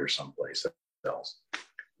Detroit or someplace else.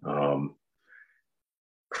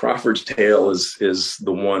 Crawford's tale is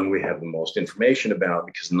the one we have the most information about,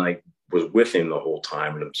 because Knight was with him the whole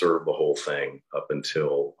time and observed the whole thing up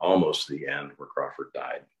until almost the end, where Crawford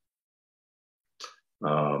died.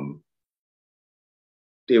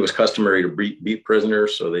 It was customary to beat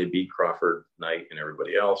prisoners, so they beat Crawford, Knight, and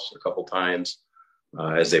everybody else a couple times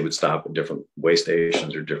as they would stop at different way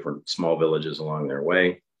stations or different small villages along their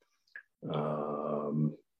way.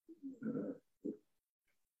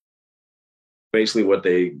 Basically, what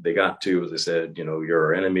they got to was they said, you're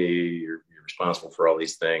our enemy, you're responsible for all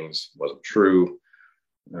these things. It wasn't true.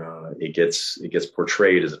 It gets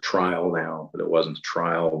portrayed as a trial now, but it wasn't a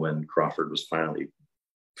trial when Crawford was finally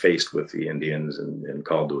faced with the Indians and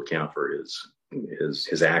called to account for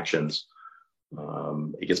his actions.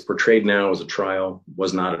 It gets portrayed now as a trial.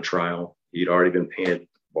 Was not a trial. He'd already been painted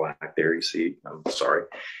black there. You see, I'm sorry.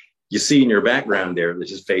 You see in your background there that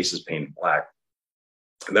his face is painted black.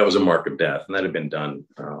 That was a mark of death, and that had been done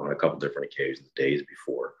on a couple different occasions, days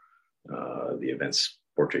before the events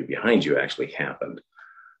portrayed behind you actually happened.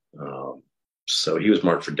 So he was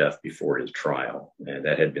marked for death before his trial, and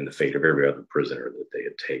that had been the fate of every other prisoner that they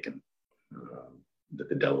had taken, that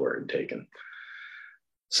the Delaware had taken.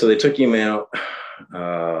 So they took him out,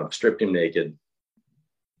 stripped him naked,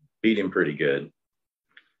 beat him pretty good,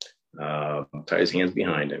 tied his hands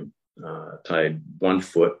behind him, tied one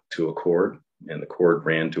foot to a cord, and the cord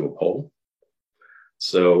ran to a pole.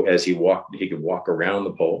 So as he walked, he could walk around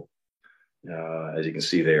the pole, as you can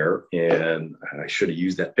see there. And I should have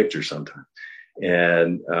used that picture sometime.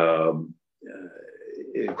 And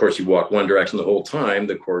of course, you walk one direction the whole time,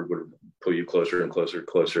 the cord would pull you closer and closer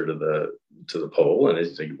to the pole. And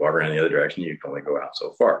as you walk around the other direction, you can only go out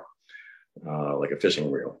so far, like a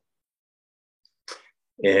fishing reel.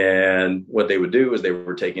 And what they would do is they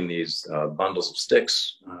were taking these bundles of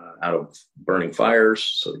sticks out of burning fires,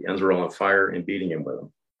 so the ends were all on fire, and beating him with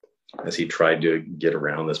them as he tried to get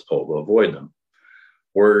around this pole to avoid them.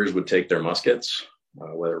 Warriors would take their muskets,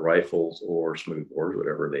 whether rifles or smoothbores,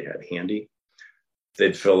 whatever they had handy.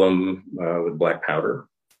 They'd fill them with black powder,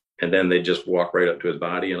 and then they'd just walk right up to his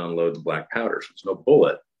body and unload the black powder. So there's no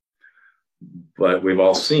bullet. But we've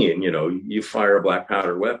all seen, you fire a black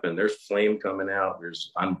powder weapon, there's flame coming out,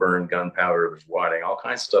 there's unburned gunpowder, there's wadding, all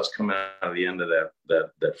kinds of stuff's coming out of the end of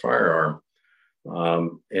that firearm.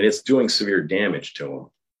 And it's doing severe damage to him.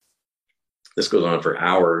 This goes on for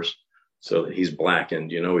hours, so that he's blackened,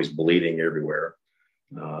 he's bleeding everywhere.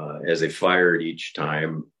 As they fired each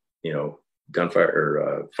time, gunfire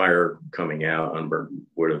or fire coming out, unburned,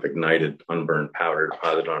 would have ignited unburned powder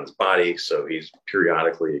deposited on his body. So he's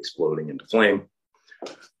periodically exploding into flame.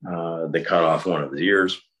 They cut off one of his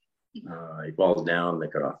ears. He falls down. They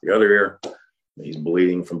cut off the other ear. He's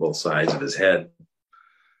bleeding from both sides of his head.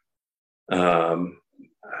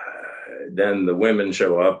 Then the women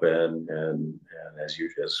show up, and as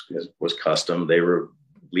was custom, they were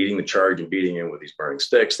leading the charge and beating him with these burning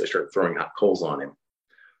sticks. They started throwing hot coals on him.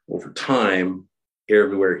 Over time,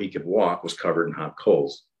 everywhere he could walk was covered in hot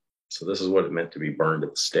coals. So this is what it meant to be burned at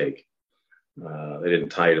the stake. They didn't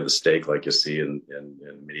tie you to the stake like you see in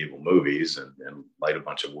medieval movies and light a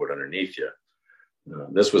bunch of wood underneath you.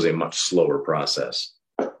 This was a much slower process.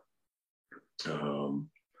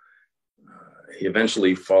 He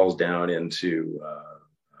eventually falls down into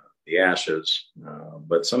the ashes,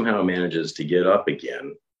 but somehow manages to get up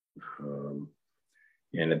again.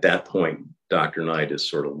 And at that point, Dr. Knight is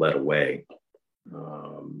sort of led away,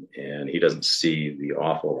 and he doesn't see the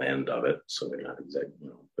awful end of it. So they're not exactly,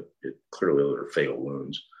 but it clearly those are fatal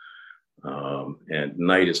wounds. And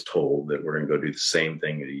Knight is told that we're going to go do the same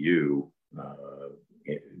thing to you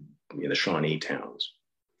in the Shawnee towns.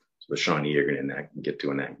 So the Shawnee are going to get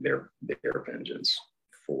to enact their vengeance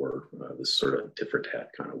for this sort of tit for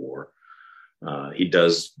tat kind of war. He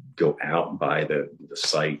does go out by the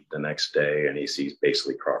site the next day, and he sees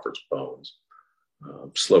basically Crawford's bones.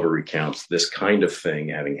 Slover recounts this kind of thing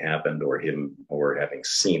having happened, or having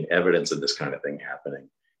seen evidence of this kind of thing happening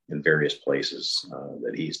in various places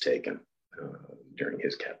that he's taken during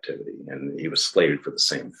his captivity. And he was slated for the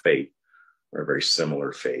same fate, or a very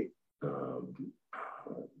similar fate,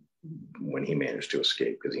 when he managed to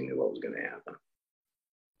escape, because he knew what was going to happen.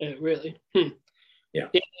 Really? Yeah,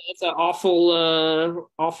 it's an awful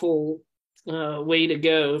way to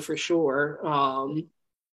go for sure.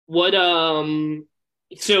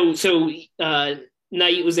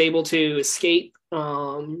 Knight was able to escape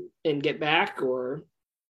and get back, or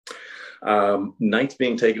Knight's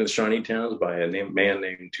being taken to the Shawnee towns by a man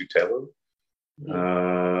named Tutelu,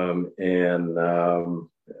 and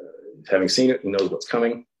having seen it, he knows what's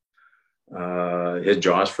coming. His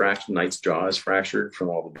jaw is fractured. Knight's jaw is fractured from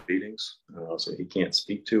all the beatings, so he can't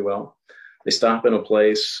speak too well. They stop in a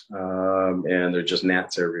place, and there's just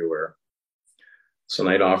gnats everywhere. So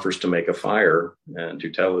Knight offers to make a fire, and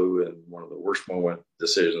Tutelu, in one of the worst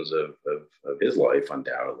decisions of his life,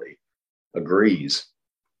 undoubtedly, agrees.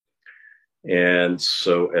 And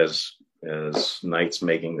so as Knight's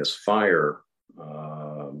making this fire,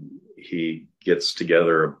 he gets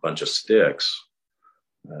together a bunch of sticks,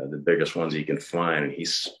 the biggest ones he can find, and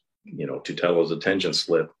he's, Tutelu's attention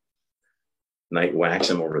slip. Knight whacks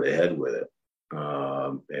him over the head with it,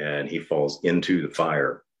 and he falls into the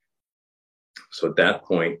fire. So at that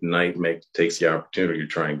point, Knight takes the opportunity to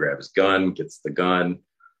try and grab his gun, gets the gun.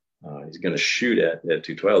 He's going to shoot at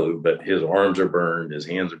Tutelu, but his arms are burned, his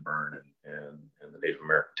hands are burned, and the Native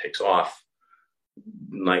American takes off.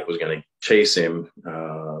 Knight was going to chase him,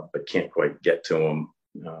 but can't quite get to him.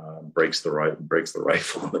 Breaks the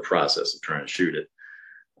rifle in the process of trying to shoot it.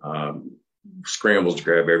 Scrambles to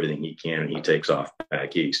grab everything he can, and he takes off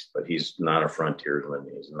back east. But he's not a frontiersman.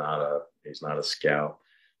 He's not a scout.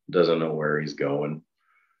 Doesn't know where he's going,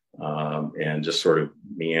 and just sort of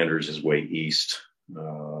meanders his way east.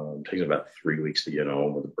 Takes about 3 weeks to get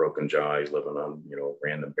home with a broken jaw. He's living on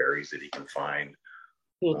random berries that he can find,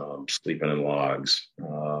 sleeping in logs.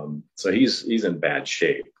 So he's in bad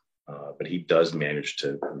shape. but he does manage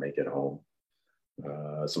to make it home.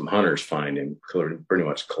 Some hunters find him pretty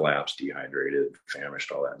much collapsed, dehydrated,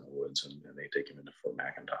 famished, all that in the woods, and they take him into Fort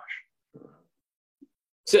McIntosh.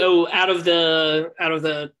 So out of the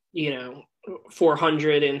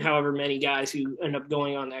 400 and however many guys who end up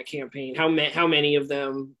going on that campaign, how many of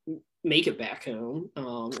them make it back home?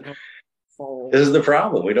 This is the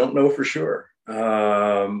problem. We don't know for sure.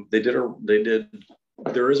 There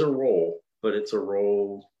is a roll, but it's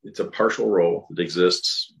a partial roll that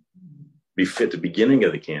exists at the beginning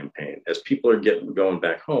of the campaign. As people are going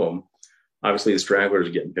back home, obviously the stragglers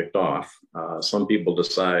are getting picked off. Some people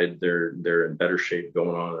decide they're in better shape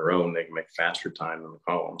going on their own. They can make faster time than the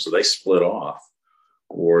column. So they split off,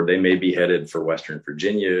 or they may be headed for Western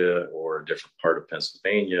Virginia or a different part of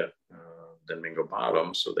Pennsylvania than Mingo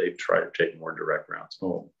Bottom. So they try to take more direct routes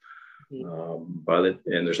home. And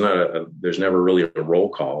there's never really a roll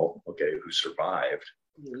call, okay, who survived,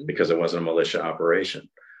 because it wasn't a militia operation.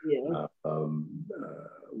 Yeah.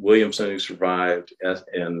 Williamson, who survived,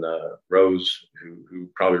 and Rose, who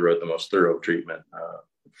probably wrote the most thorough treatment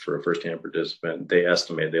for a first-hand participant, they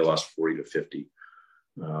estimated they lost 40 to 50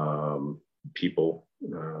 people.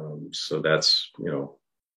 So that's,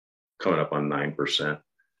 coming up on 9%,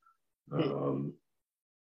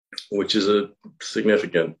 which is a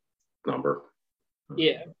significant number.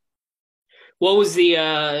 Yeah. What was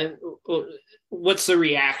what's the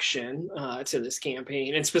reaction to this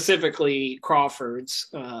campaign, and specifically Crawford's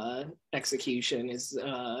execution?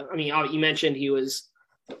 You mentioned he was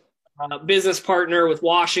a business partner with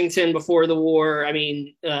Washington before the war.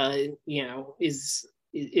 Is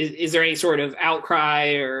there any sort of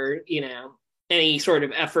outcry or any sort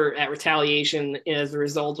of effort at retaliation as a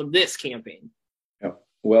result of this campaign? Yeah.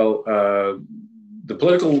 Well,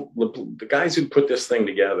 the guys who put this thing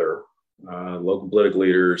together, local political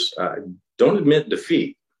leaders, don't admit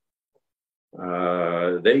defeat.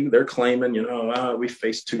 They're claiming, we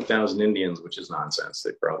faced 2,000 Indians, which is nonsense.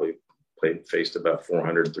 They probably faced about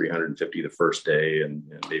 400, 350 the first day, and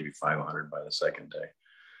maybe 500 by the second day.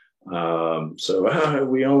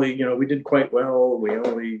 We did quite well. We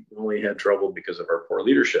only had trouble because of our poor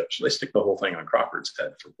leadership. So they stick the whole thing on Crawford's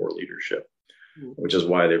head for poor leadership, which is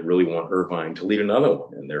why they really want Irvine to lead another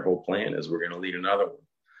one. And their whole plan is, we're going to lead another one.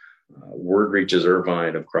 Word reaches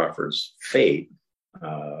Irvine of Crawford's fate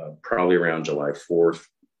probably around July 4th,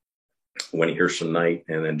 when he hears from Knight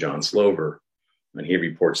and then John Slover, and he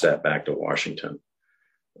reports that back to Washington.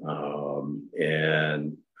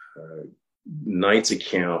 Knight's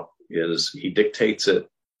account is, he dictates it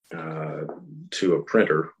to a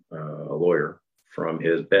printer, a lawyer, from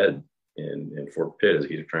his bed in Fort Pitt as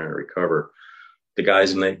he's trying to recover. The guy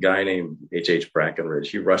named H.H. Brackenridge,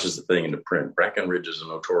 he rushes the thing into print. Brackenridge is a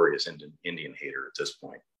notorious Indian hater at this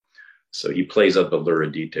point. So he plays up the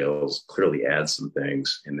lurid details, clearly adds some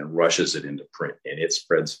things, and then rushes it into print. And it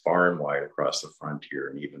spreads far and wide across the frontier,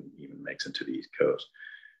 and even makes it to the East Coast.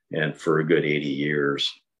 And for a good 80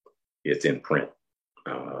 years, it's in print,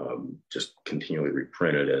 just continually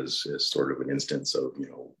reprinted as sort of an instance of,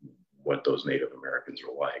 what those Native Americans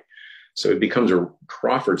are like. So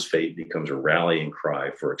Crawford's fate becomes a rallying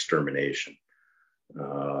cry for extermination.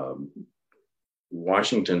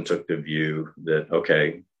 Washington took the view that,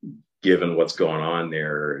 okay, given what's going on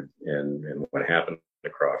there and what happened to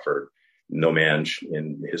Crawford, no man,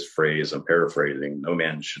 in his phrase, I'm paraphrasing, no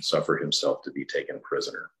man should suffer himself to be taken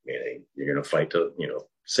prisoner, meaning you're going to fight to,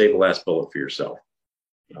 save the last bullet for yourself,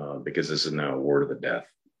 because this is now a war to the death.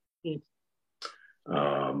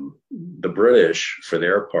 The British, for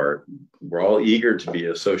their part, were all eager to be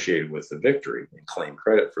associated with the victory and claim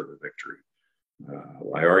credit for the victory.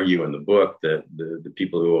 I argue in the book that the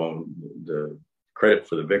people who own the credit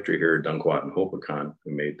for the victory here are Dunquat and Hopicon,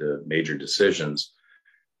 who made the major decisions.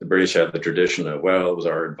 The British have the tradition of, well, it was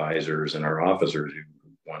our advisors and our officers who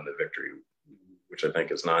won the victory, which I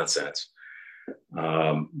think is nonsense.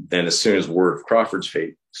 Then as soon as word of Crawford's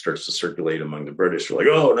fate starts to circulate among the British, they're like,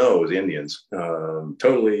 oh no, it was the Indians.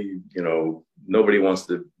 Totally, nobody wants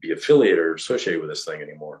to be affiliated or associated with this thing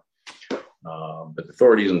anymore. But the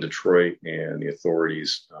authorities in Detroit and the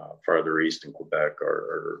authorities farther east in Quebec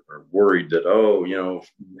are worried that,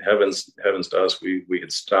 heavens to us, we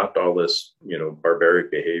had stopped all this,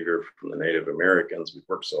 barbaric behavior from the Native Americans. We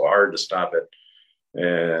worked so hard to stop it.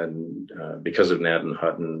 And because of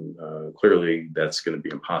Gnadenhutten, clearly that's going to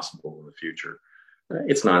be impossible in the future.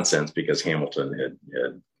 It's nonsense, because Hamilton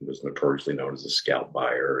was notoriously known as a scalp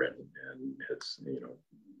buyer, and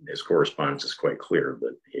his correspondence is quite clear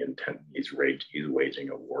that he's waging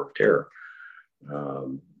a war of terror.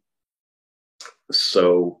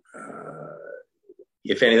 So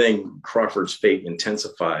if anything, Crawford's fate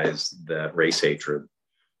intensifies that race hatred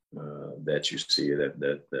that you see,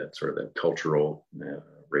 that sort of that cultural,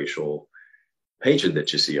 racial hatred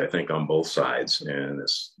that you see, I think, on both sides, and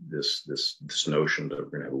this notion that we're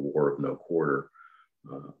going to have a war of no quarter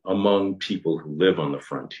among people who live on the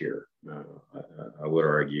frontier. I would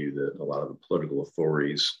argue that a lot of the political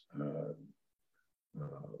authorities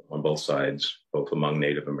on both sides, both among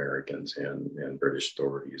Native Americans and British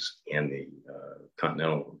authorities and the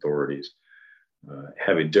continental authorities,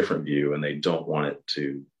 have a different view, and they don't want it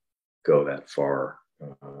to go that far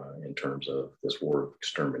in terms of this war of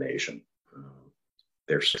extermination.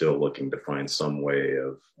 They're still looking to find some way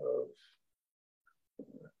of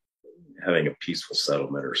having a peaceful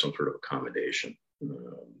settlement or some sort of accommodation.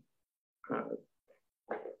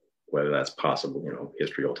 Whether that's possible,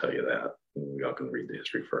 history will tell you that. We all can read the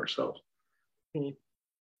history for ourselves.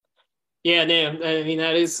 Yeah, no, I mean,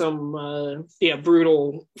 that is some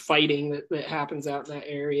brutal fighting that happens out in that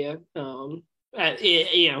area. At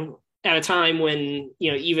a time when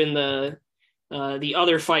even the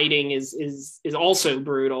other fighting is also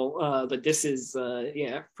brutal, but this is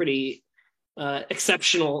pretty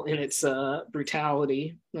exceptional in its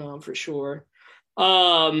brutality, for sure.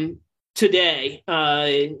 Today,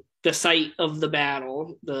 the site of the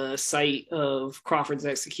battle, the site of Crawford's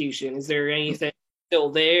execution, is there anything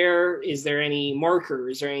still there? Is there any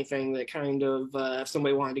markers or anything that kind of, if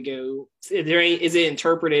somebody wanted to go, is it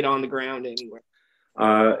interpreted on the ground anywhere?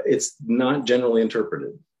 It's not generally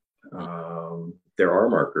interpreted. There are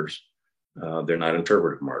markers. They're not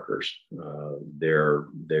interpretive markers. They're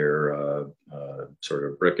sort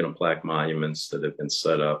of brick and plaque monuments that have been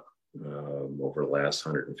set up over the last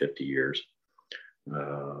 150 years.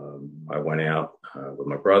 I went out with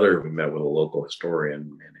my brother. We met with a local historian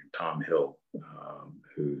named Tom Hill,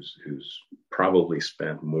 who's probably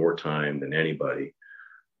spent more time than anybody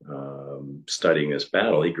studying this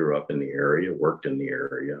battle. He grew up in the area, worked in the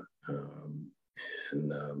area,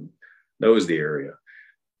 and knows the area.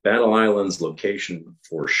 Battle Island's location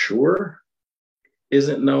for sure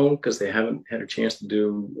isn't known because they haven't had a chance to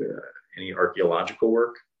do any archaeological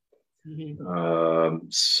work. Mm-hmm.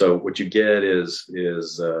 So what you get is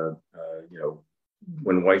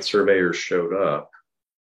when white surveyors showed up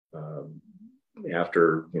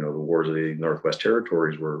after the wars of the Northwest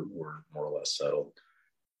Territories were more or less settled,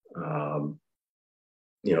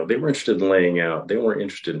 they were interested in laying out. They weren't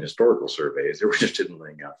interested in historical surveys. They were interested in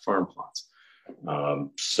laying out farm plots.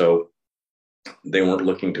 So they weren't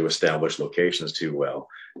looking to establish locations too well.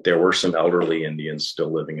 There were some elderly Indians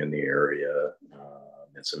still living in the area,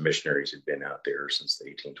 and some missionaries had been out there since the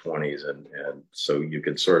 1820s. And so you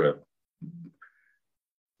could sort of,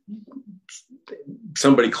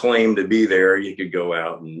 somebody claimed to be there, you could go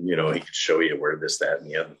out and, he could show you where this, that, and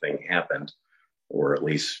the other thing happened, or at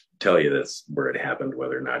least tell you that's where it happened.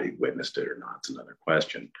 Whether or not he witnessed it or not, it's another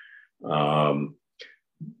question.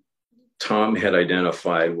 Tom had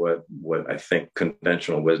identified what I think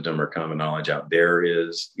conventional wisdom or common knowledge out there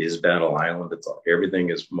is Battle Island.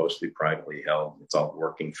 Everything is mostly privately held. It's all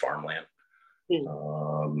working farmland.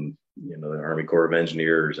 The Army Corps of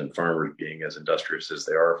Engineers and farmers being as industrious as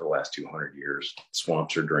they are for the last 200 years,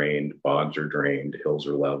 swamps are drained, bogs are drained, hills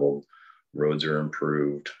are leveled, roads are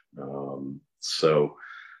improved. So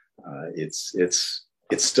it's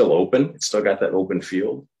still open. It's still got that open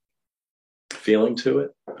field feeling to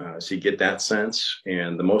it. So you get that sense.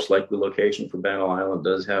 And the most likely location for Battle Island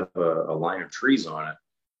does have a line of trees on it,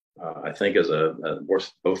 I think as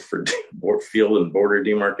both for field and border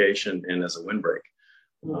demarcation and as a windbreak.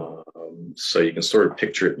 So you can sort of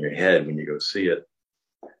picture it in your head when you go see it.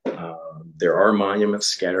 There are monuments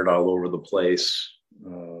scattered all over the place.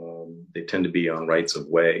 They tend to be on rights of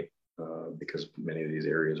way because many of these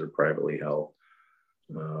areas are privately held.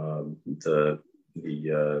 There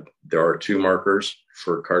are two markers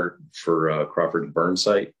for Crawford's burn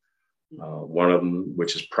site. One of them,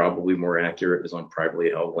 which is probably more accurate, is on privately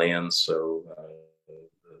held land. So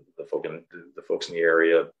the folks in the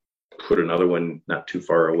area put another one not too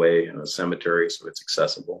far away in a cemetery, so it's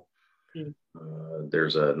accessible.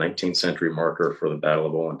 There's a 19th century marker for the Battle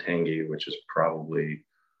of Olentangy, which is probably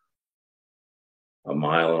a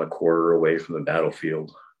mile and a quarter away from the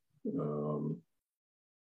battlefield.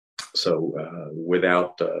 So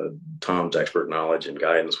without Tom's expert knowledge and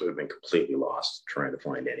guidance, we would have been completely lost trying to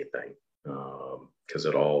find anything. Because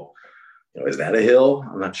it all, is that a hill?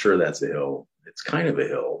 I'm not sure that's a hill. It's kind of a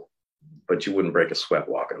hill, but you wouldn't break a sweat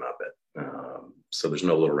walking up it. So there's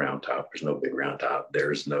no little round top. There's no big round top.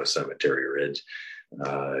 There's no cemetery ridge.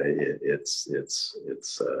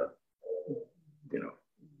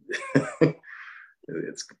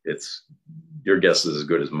 it's your guess is as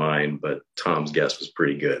good as mine, but Tom's guess was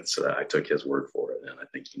pretty good, so I took his word for it, and I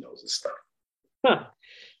think he knows his stuff. Huh.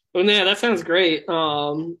 Well, yeah, that sounds great.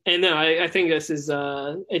 And no, I think this is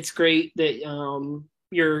it's great that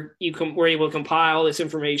we're able to compile this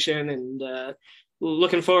information, and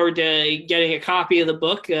looking forward to getting a copy of the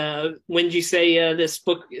book. When did you say this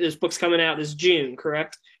book's coming out this June,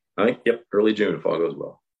 correct? I think, yep, early June if all goes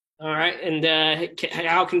well. All right, and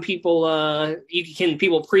how can people can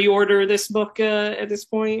people pre-order this book at this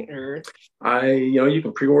point, or you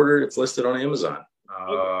can pre-order it. It's listed on Amazon.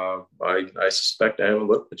 I suspect, I haven't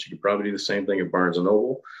looked, but you could probably do the same thing at Barnes &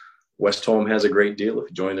 Noble. West Home has a great deal. If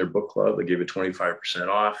you join their book club, they give you 25%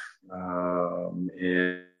 off, and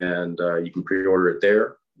you can pre-order it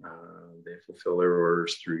there. They fulfill their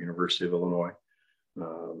orders through University of Illinois.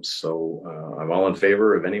 So I'm all in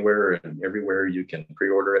favor of anywhere and everywhere you can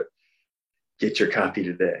pre-order it. Get your copy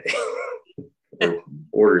today. Or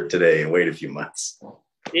order it today and wait a few months.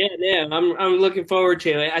 Yeah, I'm looking forward to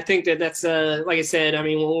it. I think that's like I said. I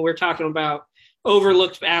mean, when we're talking about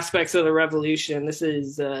overlooked aspects of the revolution, this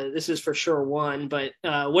is for sure one. But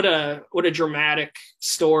what a dramatic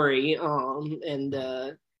story.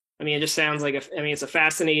 I mean, it just sounds like it's a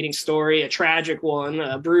fascinating story, a tragic one,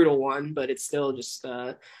 a brutal one, but it's still just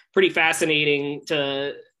pretty fascinating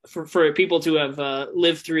for people to have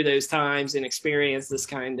lived through those times and experienced this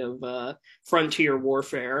kind of frontier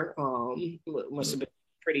warfare. Must have been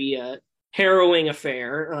a pretty harrowing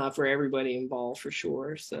affair for everybody involved, for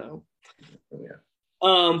sure. So, yeah.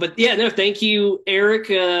 But yeah, no, thank you, Eric,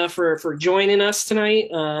 for joining us tonight.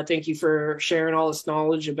 Thank you for sharing all this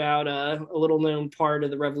knowledge about a little known part of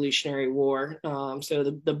the Revolutionary War. So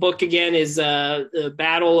the book again is The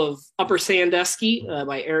Battle of Upper Sandusky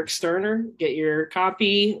by Eric Sterner. Get your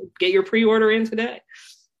copy, get your pre-order in today.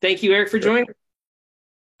 Thank you, Eric, for joining.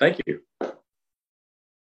 Thank you.